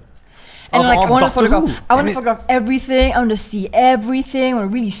museum. And like, I want to Doctor Who. photograph. I want to photograph everything. I want to see everything. I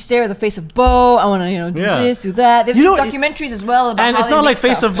want to really stare at the face of Bo. I want to, do this, do that. There's documentaries as well about and how it's they not make like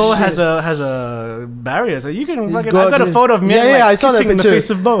Face stuff. of Bo has a barrier. So you can. Fucking, Go I got out a photo of me I saw that kissing the picture. face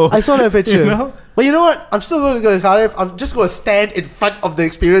of Bo. I saw that picture. You know? But you know what? I'm still going to go to Cardiff. I'm just going to stand in front of the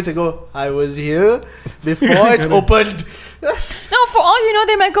experience and go, I was here before it opened. No, for all you know,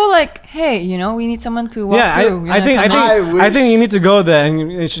 they might go like, "Hey, we need someone to walk through." I think I you need to go there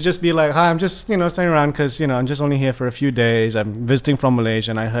and it should just be like, "Hi, I'm just staying around because I'm just only here for a few days. I'm visiting from Malaysia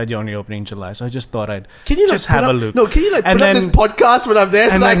and I heard you're only opening in July, so I just thought I'd just have a look." No, can you And put up this podcast when I'm there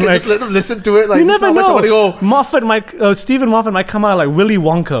so and that I then, can like, just let them listen to it? Like, You this is never how much I want to know. go. Stephen Moffat might come out like Willy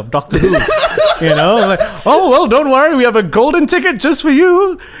Wonka of Doctor Who. Like, oh well, don't worry, we have a golden ticket just for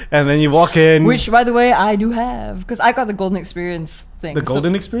you. And then you walk in. Which, by the way, I do have because I got the golden experience thing. The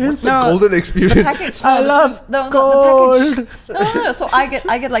golden experience? The golden experience. The package. I love the gold. package. No. So I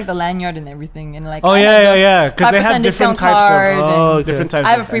get like the lanyard and everything, and like Oh, I yeah, have because they have 5% different discount types card of and okay. different types I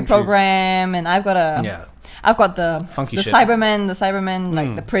have a of free entries. program, and I've got the Funky the shit. Cyberman,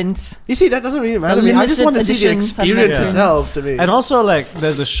 like the print. You see, that doesn't really matter to The me. I just want to see the limited experience edition itself to me. And also, like,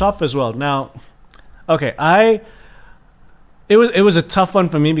 there's a shop as well. Now, okay, it was a tough one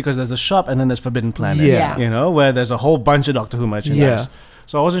for me because there's a shop and then there's Forbidden Planet. Yeah. Where there's a whole bunch of Doctor Who merchandise. Yeah.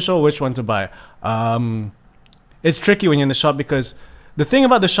 So I wasn't sure which one to buy. It's tricky when you're in the shop because the thing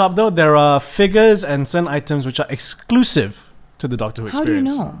about the shop, though, there are figures and certain items which are exclusive to the Doctor Who How do you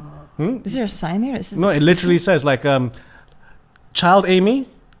experience. know? Is there a sign there that says No, it literally says like Child Amy,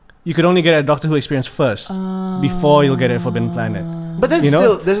 you could only get it at Doctor Who experience first before you'll get it at Forbidden Planet. But then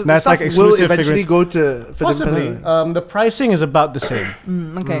still, the That's stuff like will exclusive eventually figurines. go to Possibly. The pricing is about the same.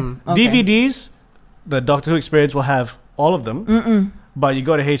 Okay. DVDs, the Doctor Who experience will have all of them. But you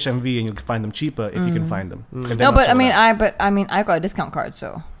go to HMV and you'll find them cheaper if you can find them. If they're No, not but sold out. I got a discount card,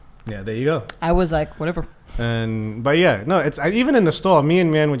 so Yeah, there you go. I was like, whatever. But yeah, no, it's even in the store. Me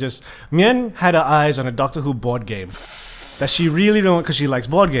and Mien were just Mien had her eyes on a Doctor Who board game that she really don't because she likes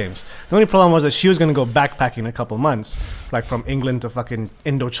board games. The only problem was that she was gonna go backpacking in a couple months, like from England to fucking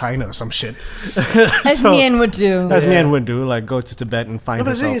Indochina or some shit. As Mien would do. As Mien would do, like go to Tibet and find No,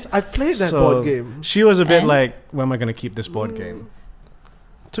 but the thing herself. is, I've played that So board game. She was a bit And? like, where am I gonna keep this board game?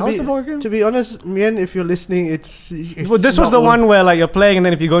 How's the board game? To be honest, Mien, if you're listening, it's Well, this was not the one where like you're playing and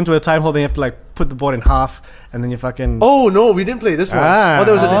then if you go into a time hole, then you have to like put the board in half and then you fucking. Oh no, we didn't play this one. Ah.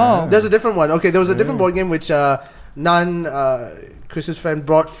 There was Oh. there's a different one. Okay, there was a different board game which Chris's friend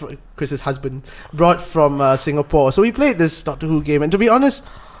Chris's husband brought from Singapore. So we played this Doctor Who game, and to be honest,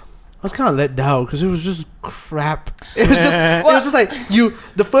 I was kind of let down because it was just crap. It was just like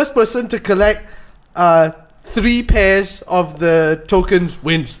the first person to collect 3 pairs of the tokens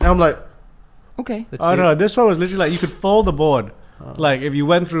wins. And I'm like, Okay. that's Oh it. no, this one was literally like you could fold the board. Like if you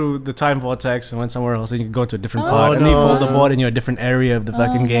went through the time vortex and went somewhere else, then you could go to a different part, and then you no. fold the board and you're a different area of the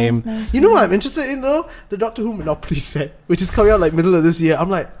fucking game. You know what I'm interested in though? The Doctor Who Monopoly set, which is coming out like middle of this year.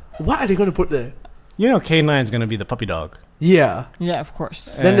 I'm like, what are they going to put there? You know, K9 is gonna be the puppy dog. Yeah. Yeah, of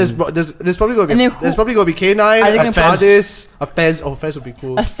course. Then there's probably going to And be then there's probably going to be K9, Are they a gonna put- TARDIS, a Fez. Oh, Fez would be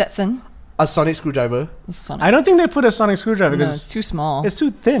cool. A Stetson. A sonic screwdriver. A Sonic. I don't think they put a sonic screwdriver No, because it's too small. it's too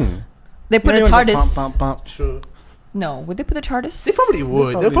thin. They put a You know, you go TARDIS. bump, bump, bump. True. No, would they put the TARDIS? They probably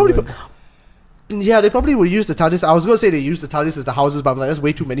would. They They'll probably probably put. Yeah, they probably would use the TARDIS. I was going to say they use the TARDIS as the houses, but I'm like, that's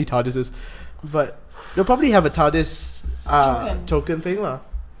way too many TARDISes. But they'll probably have a TARDIS token thing, lah.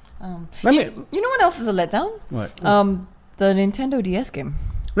 Let you, me. you know what else is a letdown? What? The Nintendo DS game.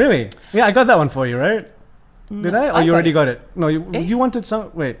 Really? Yeah, I got that one for you, right? Did I? Or you already got it? No, Eh? you wanted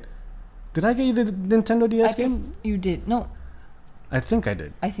some. Wait. Did I get you the Nintendo DS game? You did. No, I think I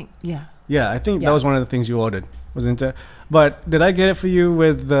did. I think, yeah. Yeah, I think Yeah. that was one of the things you ordered, wasn't it? But did I get it for you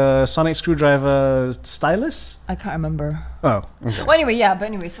with the sonic screwdriver stylus? I can't remember. Oh, okay. Well,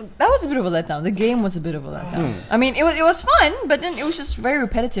 anyway, so that was a bit of a letdown. The game was a bit of a letdown. I mean, it was fun, but then it was just very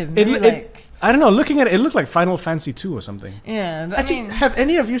repetitive. Very, like, I don't know. Looking at it, it looked like Final Fantasy 2 or something. yeah. But Actually, I mean, have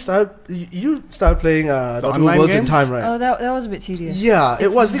any of you started? You started playing Doctor Who online Worlds game? in Time, right? oh, that was a bit tedious. Yeah, it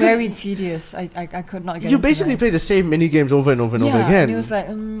It's was, because very tedious. I could not get. You into basically that. play the same mini games over and over and over Yeah, again. and it was like,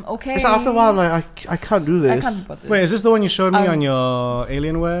 okay. It's like after a while, I'm like, I can't do I this. can't be bothered. Wait, is this the one you showed me Um, on your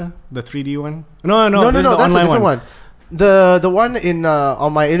Alienware, the 3D one? No, no, this is the that's a online different one. The one in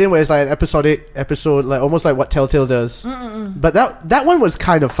on my Alienware is like an episode, like almost like what Telltale does. But that one was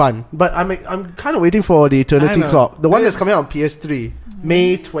kind of fun. But I'm kind of waiting for the Eternity I know. Clock, the one Yeah. that's coming out on PS3,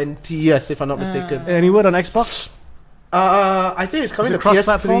 May 20th, if I'm not mistaken. Any word on Xbox? I think it's coming Is to it PS3.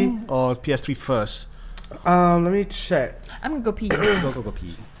 cross-platform or PS3 first? Let me check I'm gonna go pee. Go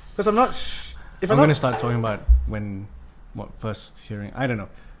pee. because I'm not. If I'm I'm gonna not, start talking about what first hearing. I don't know.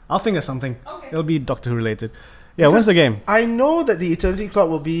 I'll think of something. Okay. It'll be Doctor Who related. Yeah, when's the game? I know that the Eternity Clock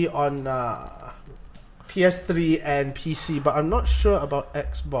will be on PS3 and PC, but I'm not sure about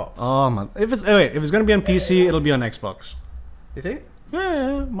Xbox. Oh man, if it's gonna be on PC, it'll be on Xbox. You think?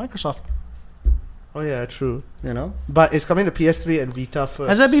 Yeah, Microsoft. Oh yeah, true. You know. But it's coming to PS3 and Vita first.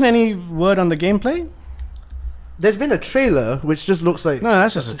 Has there been any word on the gameplay? There's been a trailer which just looks like. No,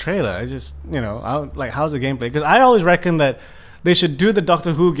 that's just a trailer. I just, how's the gameplay? Because I always reckon that they should do the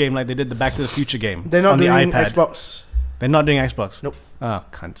Doctor Who game like they did the Back to the Future game. They're not on doing the iPad. Xbox. They're not doing Xbox. Nope. Oh,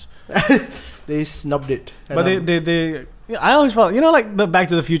 cunts. They snubbed it. But they I always felt, like the Back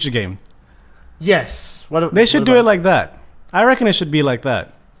to the Future game. Yes. They should do it like that. I reckon it should be like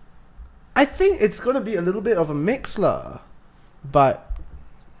that. I think it's gonna be a little bit of a mix lah, but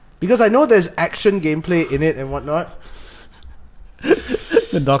because I know there's action gameplay in it and whatnot.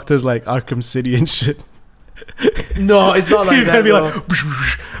 The Doctor's like Arkham City and shit. No, it's not like He's that. gonna be Bro.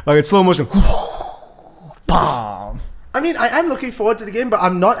 like it's slow motion. Bam. I mean, I am looking forward to the game, but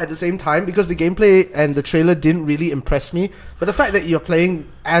I'm not at the same time because the gameplay and the trailer didn't really impress me. But the fact that you're playing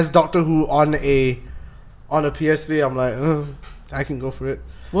as Doctor Who on a PS3, I'm like, I can go for it.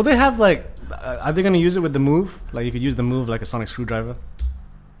 Will they have are they gonna use it with the Move? Like you could use the Move like a sonic screwdriver?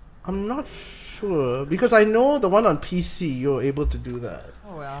 I'm not sure because I know the one on PC you're able to do that.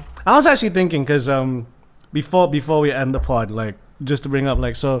 Oh well. I was actually thinking because before we end the pod, just to bring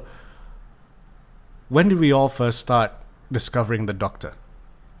up so when did we all first start discovering the Doctor?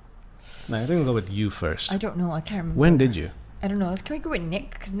 Nah, I think we'll go with you first. I don't know. I can't remember. When did you? I don't know. Can we go with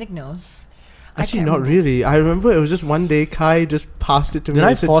Nick? Because Nick knows. Actually, not really. I remember it was just one day Kai just passed it to me. Did I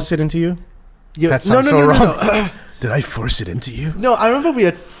and said, force it into you? That no, sounds no, so no, wrong. no. Did I force it into you? No, I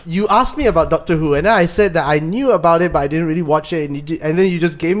remember you asked me about Doctor Who, and then I said that I knew about it, but I didn't really watch it. And then you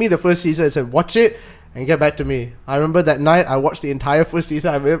just gave me the first season and said, watch it and get back to me. I remember that night I watched the entire first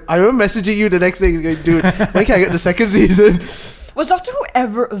season. I remember messaging you the next day, going, dude, when can I get the second season? Was Doctor Who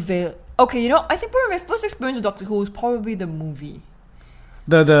ever available? Okay, I think probably my first experience with Doctor Who was probably the movie.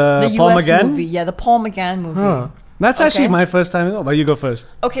 The Paul US McGann movie, yeah, the Paul McGann movie. Huh. That's actually my first time. Oh, but you go first.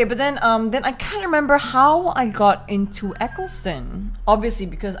 Okay, but then I can't remember how I got into Eccleston. Obviously,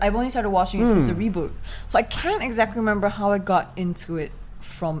 because I've only started watching it since the reboot, so I can't exactly remember how I got into it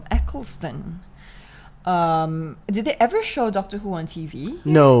from Eccleston. Did they ever show Doctor Who on TV?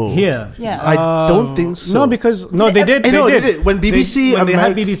 No. Yeah. I don't think so. No, because they did. I know, They they did. When BBC when they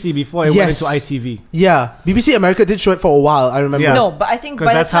had America- BBC before it Yes. went into ITV. Yeah, BBC America did show it for a while, I remember. Yeah. No, but I think Because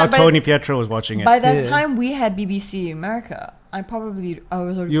by that's the time, how Tony Pietro was watching it. by that Yeah. time we had BBC America. I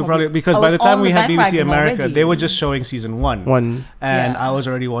was already You probably because I by was the time on we the had BBC bandwagon America, already. they were just showing season one, One. and Yeah. I was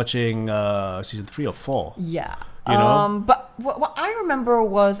already watching season 3 or 4. Yeah. You know? But what I remember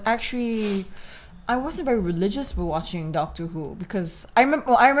was actually I wasn't very religious with watching Doctor Who because I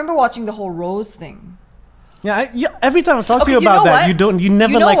remember watching the whole Rose thing. Yeah, every time I've talked to you you about know that, what? you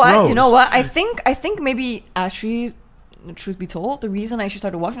never you know like what? Rose. You know what? I think maybe actually, truth be told, the reason I actually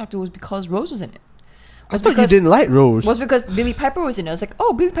started watching Doctor Who was because Rose was in it. I thought you didn't like Rose. Was because Billy Piper was in it. I was like,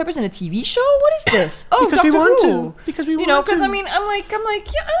 oh, Billy Piper's in a TV show? What is this? Oh, Because Doctor we want Who. to. Because we want because to. I mean, I'm like, yeah, I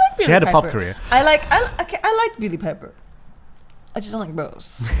like Billy Piper. She had a pop career. I like Billy Piper. I just don't like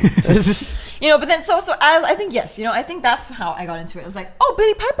Rose. But then so as I think yes, I think that's how I got into it. It was like, oh,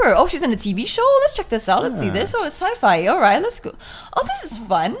 Billy Piper. Oh, she's in a TV show. Let's check this out. Let's see this. Oh, it's sci-fi. All right, let's go. Oh, this is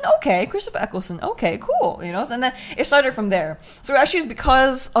fun. Okay, Christopher Eccleston. Okay, cool. And then it started from there. So actually, it's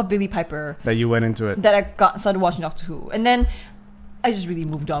because of Billy Piper That you went into it. that I started watching Doctor Who, and then I just really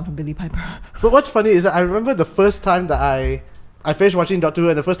moved on from Billy Piper. But what's funny is that I remember the first time that I finished watching Doctor Who,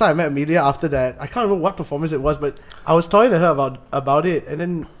 and the first time I met Amelia after that, I can't remember what performance it was, but I was talking to her about it, and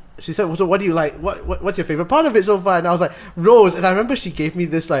then she said, so what do you like? What's your favorite part of it so far? And I was like, Rose. And I remember she gave me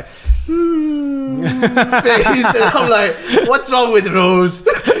this face, and I'm like, what's wrong with Rose?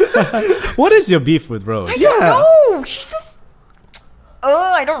 What is your beef with Rose? I don't know. She's just.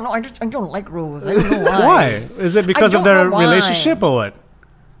 I don't know. I don't like Rose. I don't know why. Why? Is it because of don't their know why. relationship or what?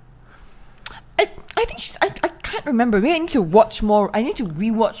 I think she's. I can't remember. Maybe I need to watch more. I need to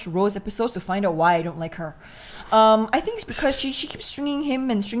rewatch Rose episodes to find out why I don't like her. I think it's because she keeps stringing him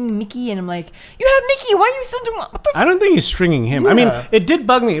and stringing Mickey, and I'm like, you have Mickey. Why are you sending? What the? I don't think he's stringing him. I mean, Yeah. it did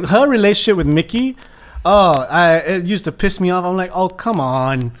bug me. Her relationship with Mickey, it used to piss me off. I'm like, oh, come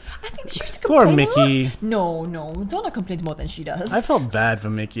on. I think she used to Poor complain a lot. Mickey. No, Donna complains more than she does. I felt bad for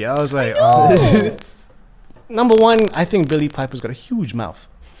Mickey. I was like, No. Number one, I think Billy Piper's got a huge mouth.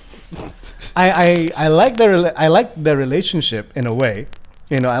 I like their relationship in a way.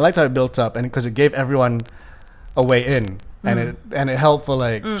 I liked how it built up, and because it gave everyone a way in. and it helped for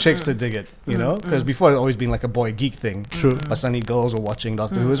like chicks to dig it, you know, because before it always been like a boy geek thing. True. But suddenly girls were watching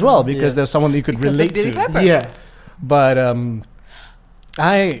Doctor Who as well because there's someone that you could Because of relate Billy to. Piper. Yes. But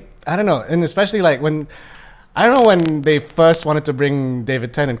I don't know, and especially like when they first wanted to bring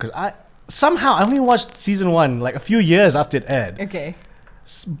David Tennant, because I only watched season 1 like a few years after it aired. Okay.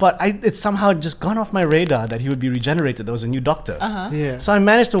 But it's somehow just gone off my radar that he would be regenerated. There was a new Doctor. Yeah. So I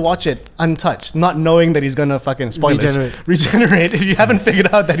managed to watch it untouched, not knowing that he's gonna fucking spoilers Regenerate. if you haven't figured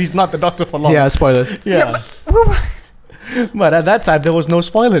out that he's not the Doctor for long. Yeah, spoilers. Yeah. But at that time there was no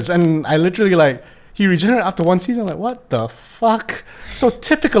spoilers, and I literally like he regenerated after one season. I'm like, what the fuck? So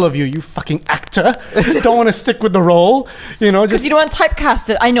typical of you, you fucking actor. Don't want to stick with the role, you know? Because Just you don't want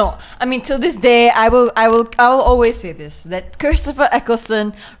typecasted. I know. I mean, till this day, I will always say this: that Christopher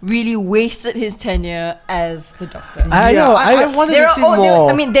Eccleston really wasted his tenure as the Doctor. I know. I wanted to see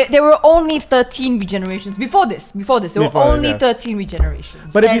more. There were only 13 regenerations before this. There were only 13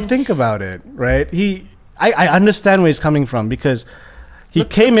 regenerations. But if you think about it, right? I understand where he's coming from, because he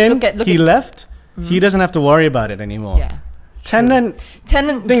came in, he left. He doesn't have to worry about it anymore. Yeah. Tennant,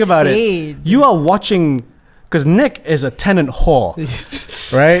 think about stayed. it. You are watching, because Nick is a Tennant whore,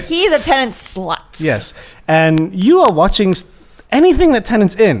 right? He's a Tennant slut. Yes. And you are watching anything that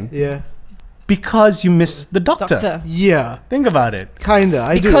Tennant's in Yeah. because you miss the Doctor. Yeah. Think about it. Kinda.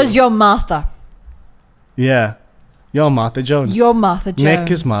 I do. Because you're Martha. Yeah. You're Martha Jones. You're Martha Jones. Nick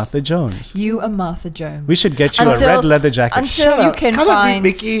is Martha Jones. You are Martha Jones. We should get you a red leather jacket. Until you can Can't find be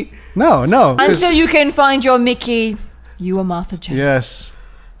Mickey. No. Until you can find your Mickey, you are Martha Jones. Yes.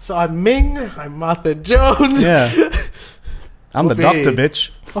 So I'm Ming. I'm Martha Jones. Yeah. I'm the Okay. Doctor, bitch.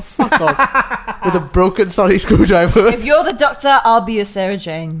 Oh, fuck off. With a broken sonic screwdriver. If you're the Doctor, I'll be a Sarah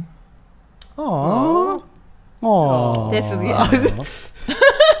Jane. Aww. Aww. This will be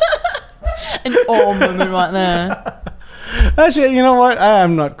an awe moment right there. Actually, you know what? I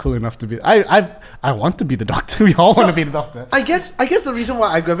am not cool enough to be. I want to be the Doctor. We all want to be the Doctor. I guess the reason why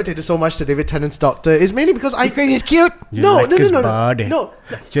I gravitated so much to David Tennant's Doctor is mainly because Because he's cute. You like his body. No.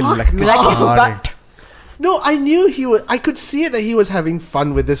 You Fuck. like You like his body. butt. No, I knew he was. I could see it that he was having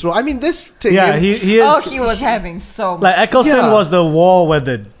fun with this role. I mean, this to Yeah, him. he is. Oh, he was having so much. Like Eccleston Yeah. was the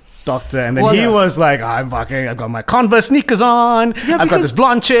war-weathered Doctor, and then he Was- was like, I've got my Converse sneakers on. Yeah, I've got because- this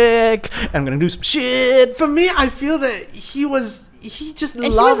blonde chick. And I'm gonna do some shit. For me, I feel that he just he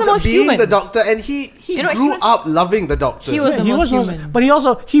was loved the most being human. the Doctor, and he You know, he grew was- up loving the Doctor. he was the most was human. but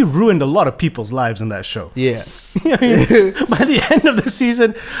he ruined a lot of people's lives in that show. Yeah. By the end of the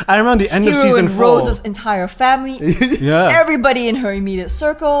season, I remember the end He of season ruined 4. Rose's entire family. Yeah. Everybody in her immediate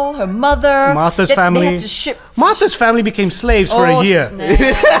circle, her mother, Martha's they family. had to ship. Martha's family became slaves for a year. Snap.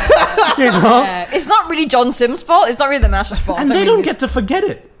 You know? Yeah. It's not really John Sim's fault. It's not really the Master's fault. And I they mean, don't it's- get to forget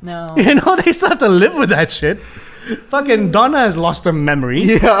it. No. You know, they still have to live with that shit. Fucking Donna has lost her memory.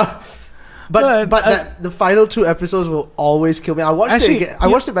 Yeah. But But, the final 2 episodes will always kill me. I watched Actually, it again. I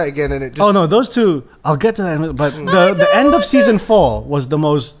watched it back again, and it just. Oh no, those two. I'll get to that. In a minute, but the end of season 4 was the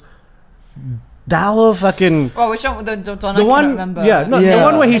most dour fucking. Oh, which one? The Donna, The I one, cannot remember. yeah, no, Yeah. the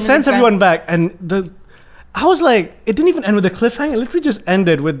one where he And then sends the everyone back, and I was like, it didn't even end with a cliffhanger. It literally just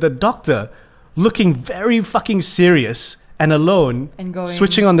ended with the Doctor looking very fucking serious and alone, And going-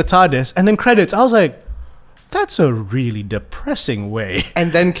 switching on the TARDIS, and then credits. I was like, that's a really depressing way.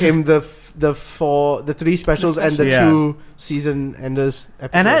 And then came the 3 specials and the Yeah. 2 season enders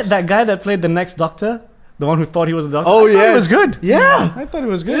episodes. And that guy that played the next Doctor, the one who thought he was the Doctor, Oh, I thought it yes. was good. Yeah. I thought it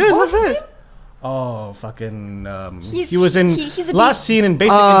was good. Yeah, What was not his bad. name? Oh, fucking! He's- he was in he's a last scene in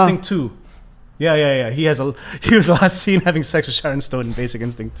Basic Uh, Instinct 2. Yeah. He was last seen having sex with Sharon Stone in Basic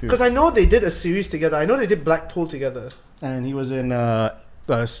Instinct 2. Because I know they did a series together. I know they did Blackpool together. And he was in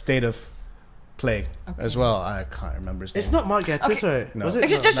State of Play as well. I can't remember his name. It's not Mark Gatiss, Okay. right? No. Was it?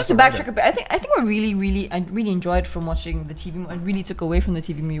 Actually, No. just to that's backtrack a bit, I think what I really enjoyed from watching the TV, I really took away from the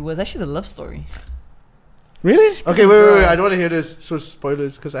TV movie was actually the love story. Really? Okay, wait. I don't want to hear this. So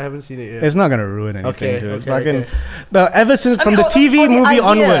spoilers, because I haven't seen it yet. It's not gonna ruin anything, Okay, dude. okay, Fucking, okay. No, ever since from the TV movie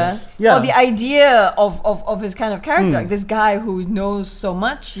onwards. Yeah. Or the idea of his kind of character, like this guy who knows so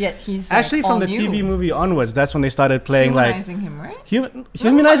much, yet he's like, Actually, from all the new. TV movie onwards, that's when they started playing humanizing him, right?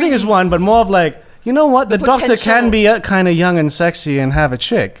 humanizing is really one, but more of like, you know what? The Doctor potential. can be kind of young and sexy and have a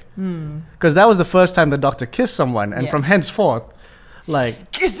chick. Because that was the first time the Doctor kissed someone, and Yeah. from henceforth,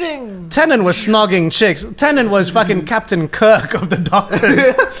 like, Kissing Tennant was snogging chicks. Tennant was fucking Captain Kirk of the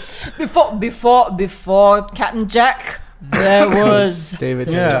Doctors. before Captain Jack, there was. David.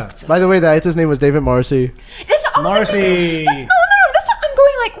 Yeah. By the way, the actor's name was David Morrissey. Morrissey. No. That's what I'm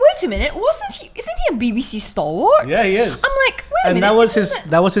going like. Wait a minute. Isn't he a BBC stalwart? Yeah, he is. I'm like, wait a And minute. that was isn't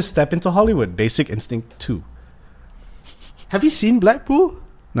that was his step into Hollywood. Basic Instinct 2. Have you seen Blackpool?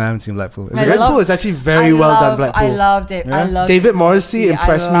 No, I haven't seen Blackpool. Is I it good? Blackpool is actually very well done. Blackpool. I loved it. I Yeah? loved David Morrissey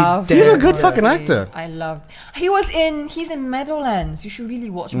impressed me loved damn He's a good Morrissey. fucking actor. I loved. He's in Meadowlands. You should really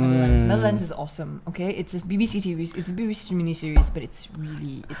watch Meadowlands. Meadowlands is awesome. Okay, it's a BBC series. It's a BBC miniseries, but it's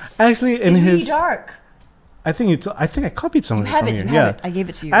Actually, in it's really his, dark. I think I copied some You of it have from it. here. You Yeah. have it. I gave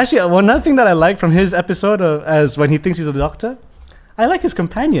it to you. Actually, one other thing that I like from his episode as when he thinks he's a doctor, I like his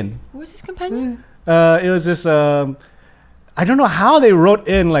companion. Who was his companion? It was this. I don't know how they wrote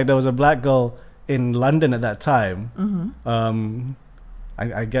in like there was a black girl in London at that time. Mm-hmm.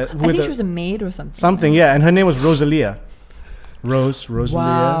 I get. I think she was a maid or something. something, yeah, and her name was Rosalia. Rosalia.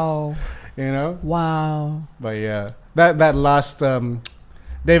 Wow. You know, Wow. but yeah, that last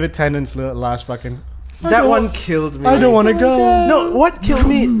David Tennant's last fucking. That one killed me. I don't want to Don't wanna go. go. No, what killed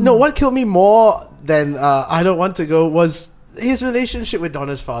me? No, what killed me more than I don't want to go was his relationship with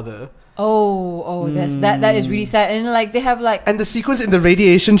Donna's father Oh, that is really sad. And like they have like and the sequence in the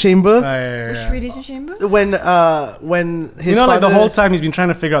radiation chamber which radiation chamber? when his You know, like the father- whole time he's been trying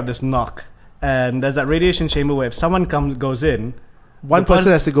to figure out this knock, and there's that radiation chamber where if someone goes in, one the pun-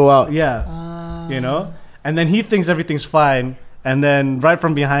 person has to go out. yeah, you know, and then he thinks everything's fine, and then right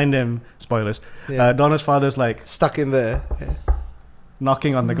from behind him, spoilers, Yeah. Donna's father's like Stuck in there.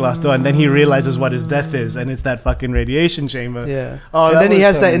 knocking on the glass door, and then he realizes what his death is, and it's that fucking radiation chamber. Yeah. Oh, and that then he was,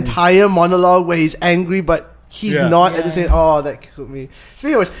 has that entire monologue where he's angry, but he's Yeah. not at the Yeah. same. Oh, that killed me.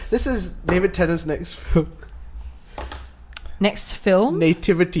 Speaking of which, this is David Tennant's next film, Next film?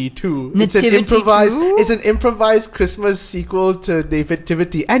 Nativity 2. Nativity it's an improvised. 2? It's an improvised Christmas sequel to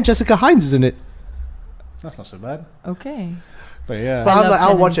Nativity, and Jessica Hines is in it. That's not so bad, Okay. but yeah, But I I'm love like,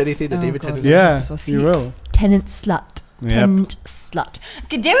 I'll watch Tennant's- anything that oh David God. Tennant. yeah, So see- you will. Tennant slut. Yep. Tennant slut.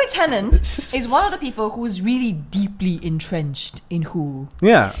 Okay, David Tennant is one of the people who's really deeply entrenched in Who.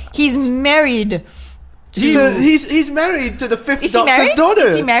 Yeah, He's married to. He's married to the fifth Is he Doctor's married? daughter.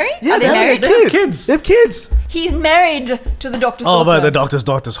 Is he married? Yeah, Are they they have married? a They have kid. kids. They have kids. He's married to the Doctor's Oh, daughter. but the doctor's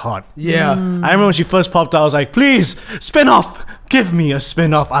daughter's hot. Yeah. I remember when she first popped out, I was like, please, spin off. Give me a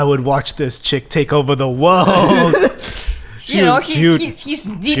spin off. I would watch this chick take over the world. She you know, was cute. he's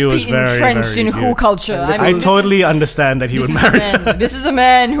was deeply very, entrenched very in Who cute. culture. And the I I mean, totally understand that he would marry her. This is a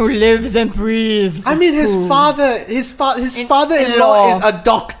man who lives and breathes. I mean, his Who. father-in-law is a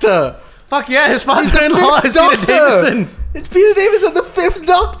doctor. Fuck yeah, his He's the father-in-law fifth is Peter Doctor. Davidson. It's Peter Davidson, the fifth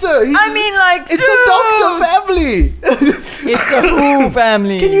Doctor. I mean, like, it's dude, a doctor family. It's a Who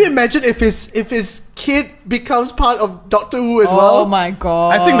family. Can you imagine if his kid becomes part of Doctor Who as Oh well? my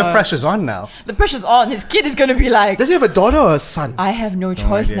god! I think the pressure's on now. The pressure's on. His kid is gonna be like, Does he have a daughter or a son? I have no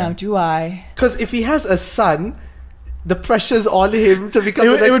choice idea. now, do I? Because if he has a son, the pressure's on him to become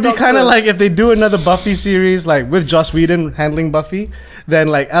the next It would be Doctor. kind of like if they do another Buffy series, like with Joss Whedon handling Buffy, then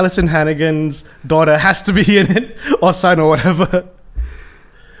like Alison Hannigan's daughter has to be in it, or son, or whatever.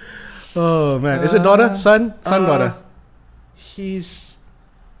 Oh man, is it daughter, son, daughter?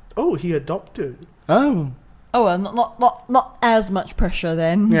 he adopted. Oh, Oh well, not as much pressure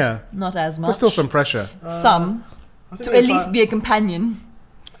then. yeah, Not as much. there's still some pressure, Some I don't to know at if least be a companion.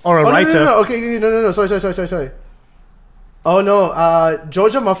 or a Oh, writer. no. Okay, no. Sorry. Oh no,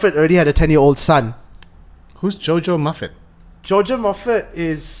 Georgia Moffat already had a 10-year-old son. Who's Jojo Moffat? Georgia Moffat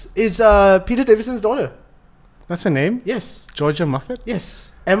is Peter Davidson's daughter. That's her name, Yes. Georgia Moffat.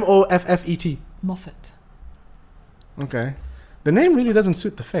 Yes. Moffet. Moffat. Okay, the name really doesn't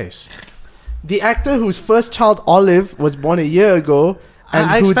suit the face. The actor whose first child, Olive, was born a year ago, and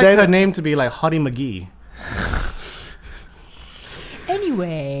I who expect then her name to be like Hottie McGee.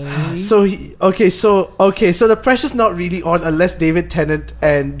 Anyway, so the pressure's not really on unless David Tennant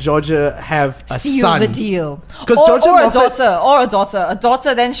and Georgia have a seal son. the deal. 'Cause or, Georgia or a Moffat- daughter, or a daughter. A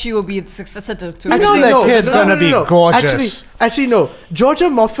daughter, then she will be the successor to. You know that kid's gonna be gorgeous. Actually, no. Georgia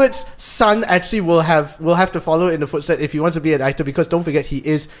Moffat's son actually will have to follow in the footsteps if he wants to be an actor, because don't forget he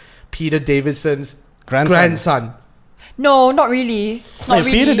is Peter Davidson's grandson. No, not really. Not Like,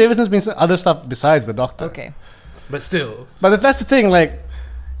 really. Peter Davidson's been other stuff besides the Doctor. Okay. But still, But that's the thing, like,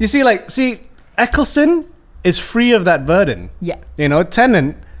 you see, Eccleston is free of that burden. Yeah. You know,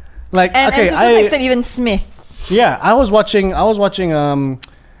 Tennant, like, And, okay, and to some extent, even Smith. I was watching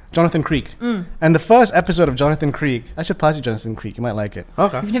Jonathan Creek, and the first episode of Jonathan Creek, I should pass you Jonathan Creek, you might like it.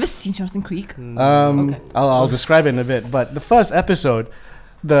 okay. You've never seen Jonathan Creek? Okay. I'll describe it in a bit, but the first episode,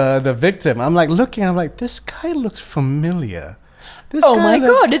 the victim, I'm like, this guy looks familiar. This Oh guy my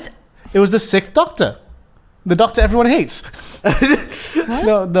god! It's It was the sixth Doctor. The Doctor everyone hates.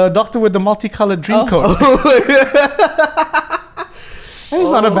 No, the Doctor with the multicolored dream coat. And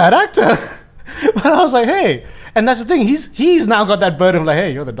he's not a bad actor. But I was like, hey, and that's the thing. He's now got that burden of like,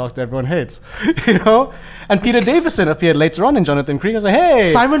 hey, you're the doctor everyone hates, you know. And Peter Davison appeared later on in Jonathan Creek. I was like,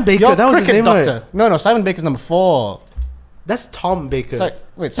 hey, Simon Baker, you're that was his cricket name, doctor. right? No, Simon Baker's number 4. That's Tom Baker. It's like,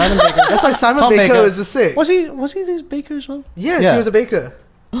 wait, Simon Baker. That's why Simon Tom Baker is the 6th. Was he this Baker as well? Yes, Yeah. he was a baker.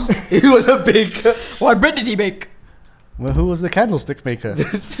 He was a baker. What bread did he bake? Well, who was the candlestick maker?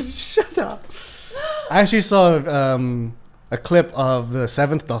 Shut up. I actually saw a clip of the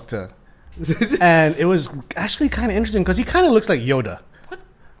 7th Doctor, and it was actually kind of interesting because he kind of looks like Yoda. What?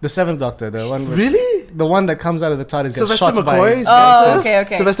 The 7th Doctor, the one with, Really? the one that comes out of the TARDIS gets Sylvester shot McCoy's Oh, gangsters?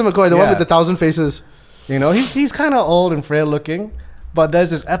 okay. Sylvester McCoy, the one Yeah. with the 1,000 faces. You know, he's kind of old and frail looking, but there's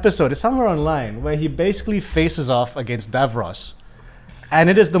this episode, it's somewhere online, where he basically faces off against Davros. And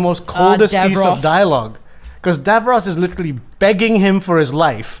it is the most coldest piece of Davros. dialogue. Because Davros is literally begging him for his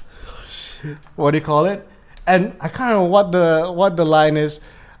life. What do you call it? And I can't remember what the line is.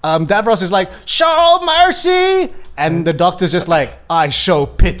 Davros is like, show mercy! And the doctor's just like, I show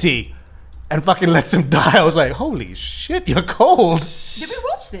pity. And fucking lets him die. I was like, holy shit, you're cold. Did we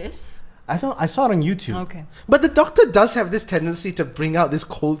watch this? I saw it on YouTube. Okay. But the Doctor does have this tendency to bring out this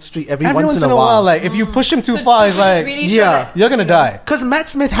cold streak every Every once in a while. like if you push him too far, he's like, really Yeah. you're gonna die. Because Matt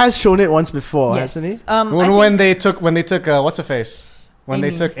Smith has shown it once before, Yes. hasn't he? When they took what's her face? When they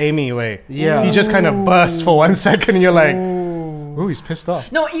Amy. took Amy away. Yeah. He just kind of bursts for 1 second and you're like, ooh, he's pissed off.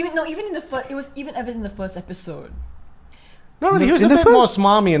 No, even in the first, it was even evident in the first episode. No, really, he was In a the bit fir- more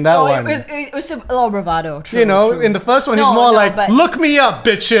smarmy in that Oh, one. it was a little bravado. True, You know, true. in the first one, he's No, more no, like, but- look me up,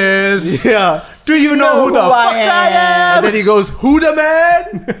 bitches. Yeah. Do you know who the fuck I And am? then he goes, who the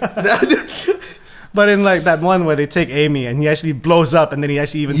man? But in like that one where they take Amy and he actually blows up and then he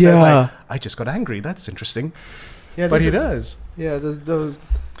actually even says Yeah. like, I just got angry. That's interesting. Yeah, But this he is- does. Yeah, the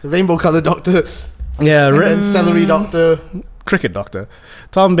rainbow colored Doctor. Yeah, And then celery Doctor. Cricket Doctor.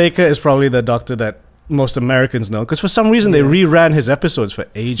 Tom Baker is probably the doctor that most Americans know because for some reason they Yeah. reran his episodes for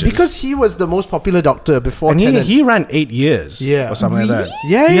ages. Because he was the most popular Doctor before and Tennant. he ran 8 years, Yeah. or something like that.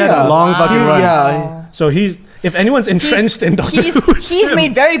 Yeah, He had yeah. a long fucking He- run. Yeah. So if anyone's entrenched in Doctor Who, it's He's him.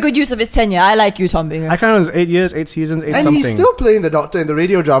 made very good use of his tenure. I like you, Tom Baker. I can't remember, it was 8 years, 8 seasons, 8 And something. he's still playing the Doctor in the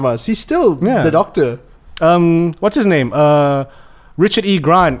radio dramas. He's still Yeah. the Doctor. What's his name? Richard E.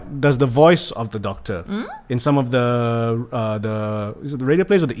 Grant does the voice of the Doctor in some of the is it the radio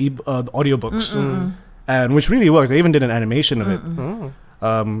plays or the audiobooks, and which really works. They even did an animation of it.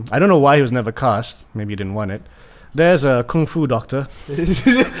 I don't know why he was never cast. Maybe he didn't want it. There's a Kung Fu Doctor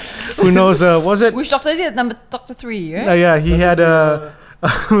who knows. Was it? Which Doctor is it? Doctor 3, right? Yeah, he had a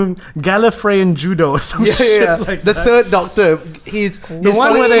Gallifreyan judo or some Yeah, shit yeah. like The that. third Doctor. His one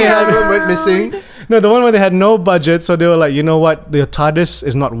solid where they had- screwdriver went missing. No, the one where they had no budget, so they were like, you know what, the TARDIS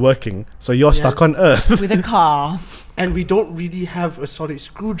is not working, so you're stuck on Earth. With a car. And we don't really have a solid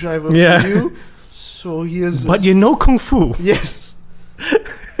screwdriver Yeah. for you. So here's But you know Kung Fu. Yes.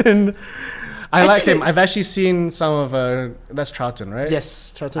 And I like Actually- him. I've actually seen some of that's Troughton, right?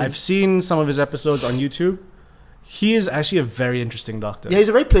 Yes. Charlton. I've seen some of his episodes on YouTube. He is actually a very interesting doctor. Yeah, he's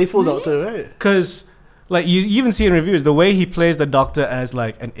a very playful Doctor, right? Because like you even see in reviews the way he plays the doctor as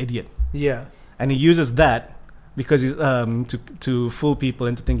like an idiot. Yeah. And he uses that because he's to fool people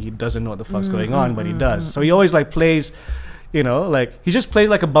into thinking he doesn't know what the fuck's going on, but he does. So he always like plays, you know, like he just plays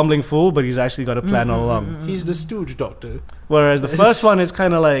like a bumbling fool, but he's actually got a plan all along. He's the stooge Doctor. Whereas the first one is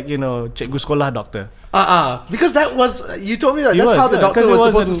kind of like, you know, Cikgu Sekolah Doctor. Because that was you told me that. He That's was, how the yeah, Doctor 'cause it was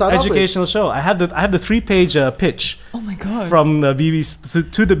supposed to an start off with. educational show. I have the 3-page pitch Oh my god. from the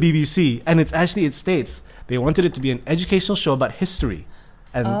BBC to the BBC, and it states they wanted it to be an educational show about history,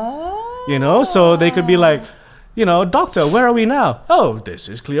 and you know, so they could be like, you know, Doctor, where are we now? Oh, this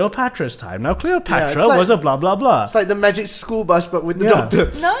is Cleopatra's time. Now Cleopatra it's like- was a blah blah blah. It's like the Magic School Bus, but with the Yeah.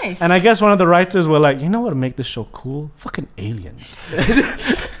 Doctor. Nice. And I guess one of the writers were like, you know what would make this show cool? Fucking aliens.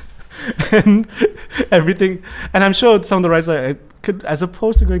 And everything. And I'm sure some of the writers are like, could, as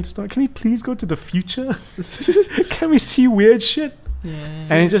opposed to going to story, can we please go to the future? Can we see weird shit? Yeah.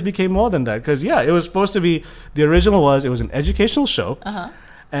 And it just became more than that. Because, yeah, it was supposed to be, the original was, it was an educational show.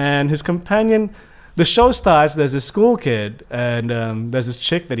 And his companion, the show starts, there's this school kid, and there's this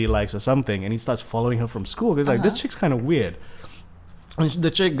chick that he likes or something, and he starts following her from school. He's like, this chick's kind of weird. And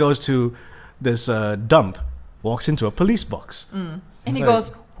the chick goes to this dump, walks into a police box. And he Like, goes,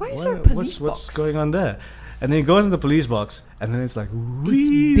 where is our police box? What's going on there? And then he goes in the police box, and then it's like, It's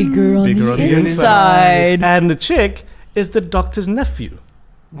bigger on the inside. And the chick is the doctor's nephew.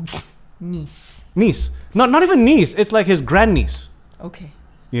 Niece. Niece. Not even niece, it's like his grandniece. Okay.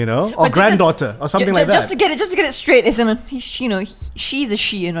 You know? Or But just granddaughter, or something like that. Just to get it straight, isn't it? She's a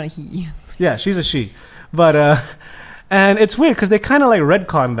she and not a he. Yeah, she's a she. But, and it's weird, because they kind of like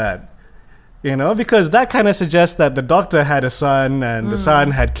retcon that. You know, because that kind of suggests that the doctor had a son and the son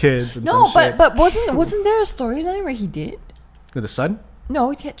had kids. And No, some shit. but wasn't there a storyline where he did? With the son?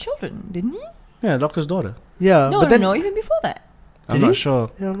 No, he had children, didn't he? Yeah, the doctor's daughter. Yeah, No, but then no, even before that. I'm Did not he?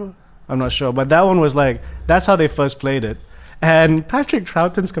 sure. Yeah, I'm not- I'm not sure. But that one was like, that's how they first played it. And Patrick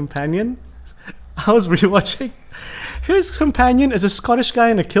Troughton's companion, I was rewatching. His companion is a Scottish guy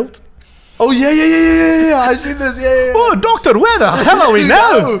in a kilt. Oh yeah. I've seen this. Yeah. Oh, doctor, where the hell are we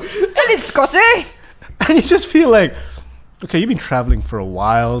now? It's Scotty. And you just feel like, okay, you've been traveling for a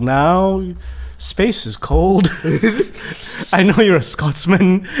while now. Space is cold. I know you're a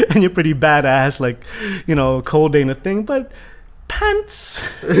Scotsman and you're pretty badass, like, you know, cold ain't a thing, but pants.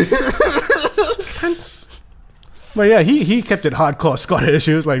 Pants. But yeah, he kept it hardcore Scottish.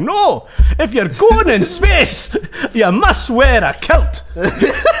 He was like, no, if you're going in space, you must wear a kilt.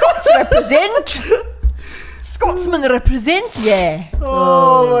 Scots represent. Scotsmen represent, yeah.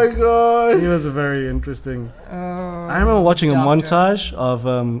 Oh my god. He was very interesting. I remember watching a montage of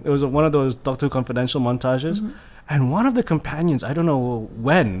it was one of those Doctor Who Confidential montages, and one of the companions, I don't know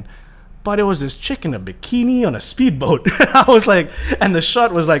when, but it was this chick in a bikini on a speedboat. I was like, and the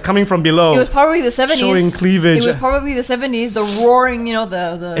shot was like coming from below. It was probably the 70s. Showing cleavage. It was probably the 70s, the roaring, you know,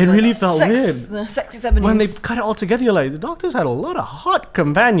 the It really the felt sex, weird. The sexy 70s. When they cut it all together, you're like, the Doctors had a lot of hot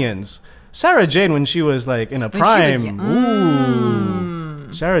companions. Sarah Jane, when she was like in her When she was prime,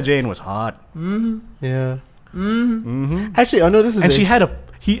 ooh, Sarah Jane was hot. Yeah. Actually, I know this is. And she had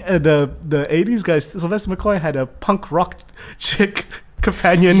the 80s guy, Sylvester McCoy, had a punk rock chick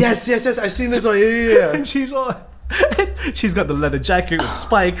companion. Yes. I've seen this one. Yeah. And she's got the leather jacket with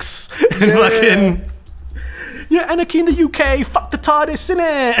spikes and Yeah. fucking. Yeah, anarchy in the UK, fuck the TARDIS,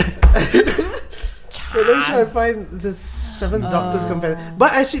 innit? Wait, let me try and find the Seventh Doctor's companion.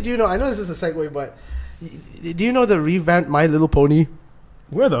 But actually, do you know? I know this is a segue, but do you know the revamped My Little Pony?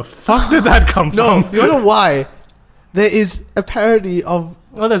 Where the fuck did that come No, from? you know why? There is a parody of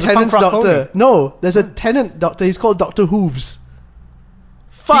Oh, there's a Tennant's punk rock Doctor. pony. No, there's a Tennant Doctor. He's called Doctor Hooves.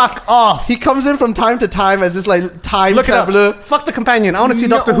 Fuck off. He comes in from time to time as this like time Look it up. traveler. Fuck the companion. I want to see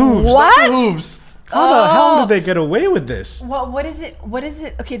No, Doctor Who. what? Doctor Hooves. How the hell did they get away with this? What is it? What is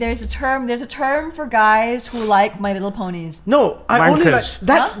it? Okay, there's a term for guys who like My Little Ponies. No, I only like Wankers.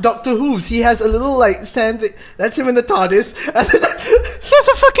 that's Doctor Hooves. He has a little like sand thing. That's him in the TARDIS. And then, He has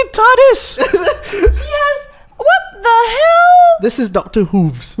a fucking TARDIS. He has what the hell? this is Doctor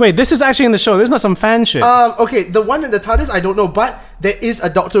Hooves. Wait, this is actually in the show. This is not some fan shit. Okay, the one in the TARDIS, I don't know, but there is a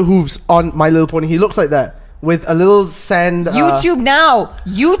Doctor Hooves on My Little Pony. He looks like that with a little sand. YouTube now.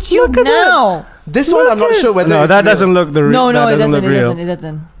 YouTube Look at now. This one, I'm not sure whether. no, it's that real. doesn't look the real. No, that it doesn't. look It real. doesn't. It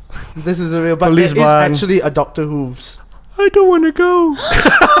doesn't. This is a real, but Police there is van. actually a Doctor Hooves. I don't want to go.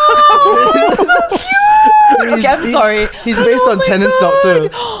 Okay, I'm sorry. He's based on Tennant's Doctor.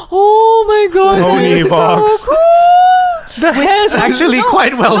 Oh my god. Pony it's box. so cool. The hair's actually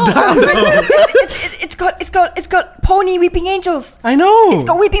quite well done. It's got pony weeping angels. I know. It's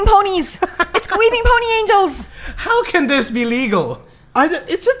got weeping ponies. It's got weeping pony angels. How can this be legal?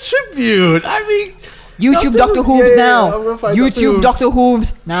 It's a tribute. I mean, YouTube Doctor Who- Hooves yeah, I'm now. gonna find YouTube Doctor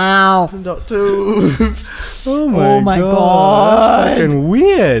Hooves now. Doctor Hooves. Oh my god. God. That's fucking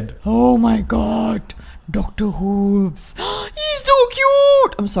weird. Oh my god. Dr. Hooves. He's so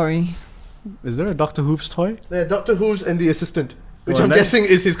cute. I'm sorry. Is there a Doctor Hooves toy? Yeah, Doctor Hooves and the assistant, which Well, I'm then- guessing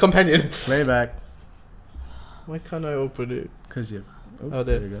is his companion. Playback. Why can't I open it? Because you. Oh,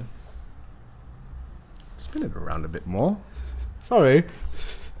 there. you go. Spin it around a bit more. Sorry.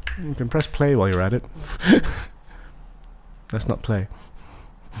 You can press play while you're at it. Let's not play.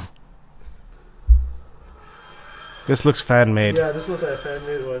 This looks fan made. Yeah, this looks like a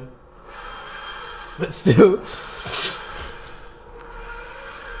fan-made one. But still.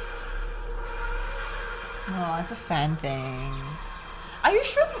 Oh, it's a fan thing. Are you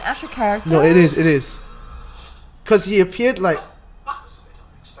sure it's an actual character? No, it is. Because he appeared like.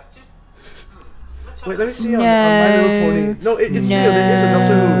 Wait, let me see on My Little Pony. No, it's real. There is a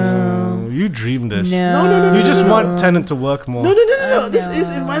Doctor Hooves. Oh, you dreamed this. No. You just want Tennant to work more. No. This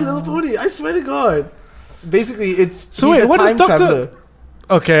is in My Little Pony. I swear to God. Basically, it's So he's wait, a what is time Doctor- traveler,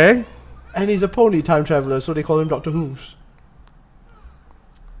 Okay. and he's a pony time traveler, so they call him Doctor Hooves.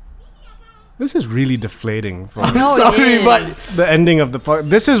 This is really deflating from No, Sorry, it but is. the ending of the part.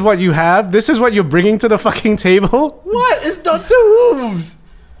 This is what you have? This is what you're bringing to the fucking table? what? It's Doctor Hooves.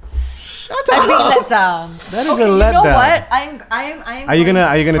 Shut I'm being up. let down. That is Okay, a you letdown. know what? I'm. Are you gonna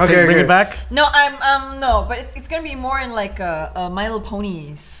Okay, bring okay. it back? No, no, but it's gonna be more in like My Little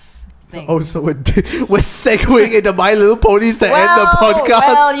Ponies thing. Oh, so we're segueing into My Little Ponies to end the podcast.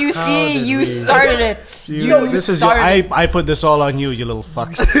 Well, you see, you started it. This is your, I put this all on you, you little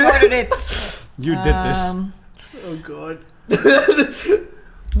fuck. started it. You did this. Oh god.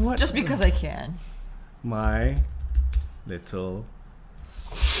 What? Just because I can. My Little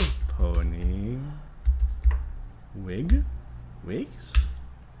Pony wigs.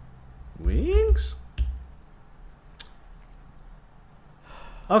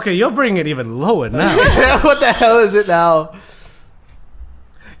 Okay, you're bringing it even lower now. What the hell is it now?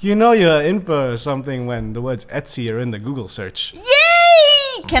 You know you're in for something when the words Etsy are in the Google search.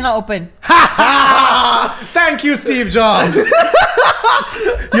 Yay! Cannot open. Thank you, Steve Jobs.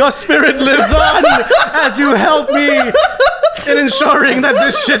 Your spirit lives on as you help me in ensuring that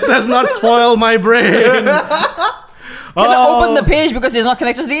this shit does not spoil my brain. Cannot open the page because it's not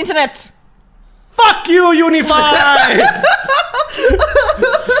connected to the internet. Fuck you, Unify!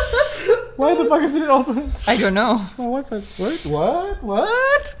 Why the fuck isn't it open? I don't know. What?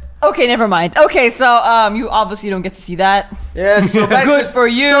 Okay, never mind. Okay, so you obviously don't get to see that. Yeah, so back Good for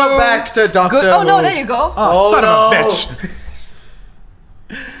you. So back to Doctor Good. Oh no, Who. there you go. Oh, son no. of a bitch.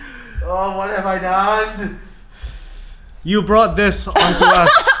 Oh, what have I done? You brought this onto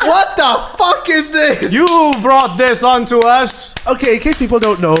us. What the fuck is this? You brought this onto us. Okay, in case people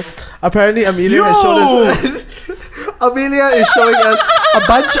don't know, apparently Amelia has shown us. Amelia is showing us a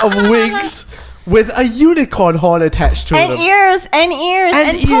bunch of wigs with a unicorn horn attached to And them. ears, and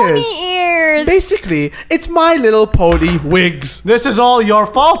pony ears. Basically, it's My Little Pony wigs. This is all your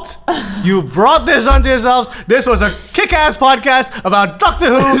fault. You brought this onto yourselves. This was a kick-ass podcast about Doctor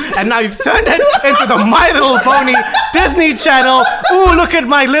Who, and now you've turned it into the My Little Pony Disney Channel. Ooh, look at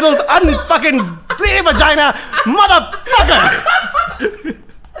my little unfucking vagina, motherfucker!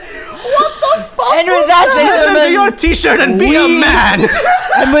 What the fuck? And with that, ladies and Listen to gentlemen, your t-shirt and be a man.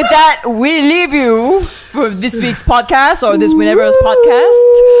 and with that, we leave you for this week's podcast or this whenever's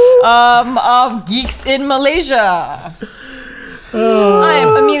podcast of Geeks in Malaysia.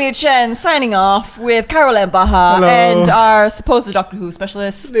 I'm Amelia Chen signing off with Caroline Baha Hello. and our supposed Doctor Who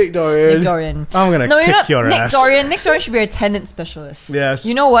specialist, Nick Dorian. Nick Dorian. I'm gonna No, you're kick not. your Nick ass. Dorian. Nick Dorian should be our tenant specialist. Yes.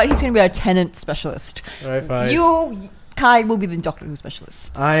 You know what? He's going to be our tenant specialist. Alright, fine. You, Kai, will be the Doctor Who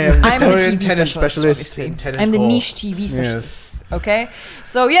specialist. I am I'm the Dorian TV tenant specialist. specialist in Tenant I'm the Hall. niche TV specialist. Okay,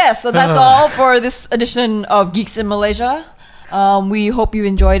 so yeah, so that's all for this edition of Geeks in Malaysia. We hope you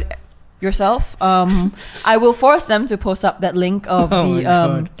enjoyed yourself. I will force them to post up that link of Oh my the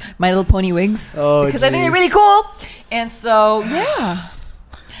God. My Little Pony wigs Oh, because I think they're jeez. really cool. And so yeah,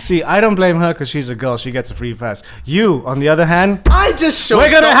 See, I don't blame her because she's a girl. She gets a free pass. You, on the other hand, I just showed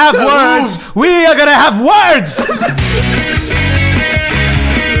we're gonna have Dr. words. Who. We are gonna have words.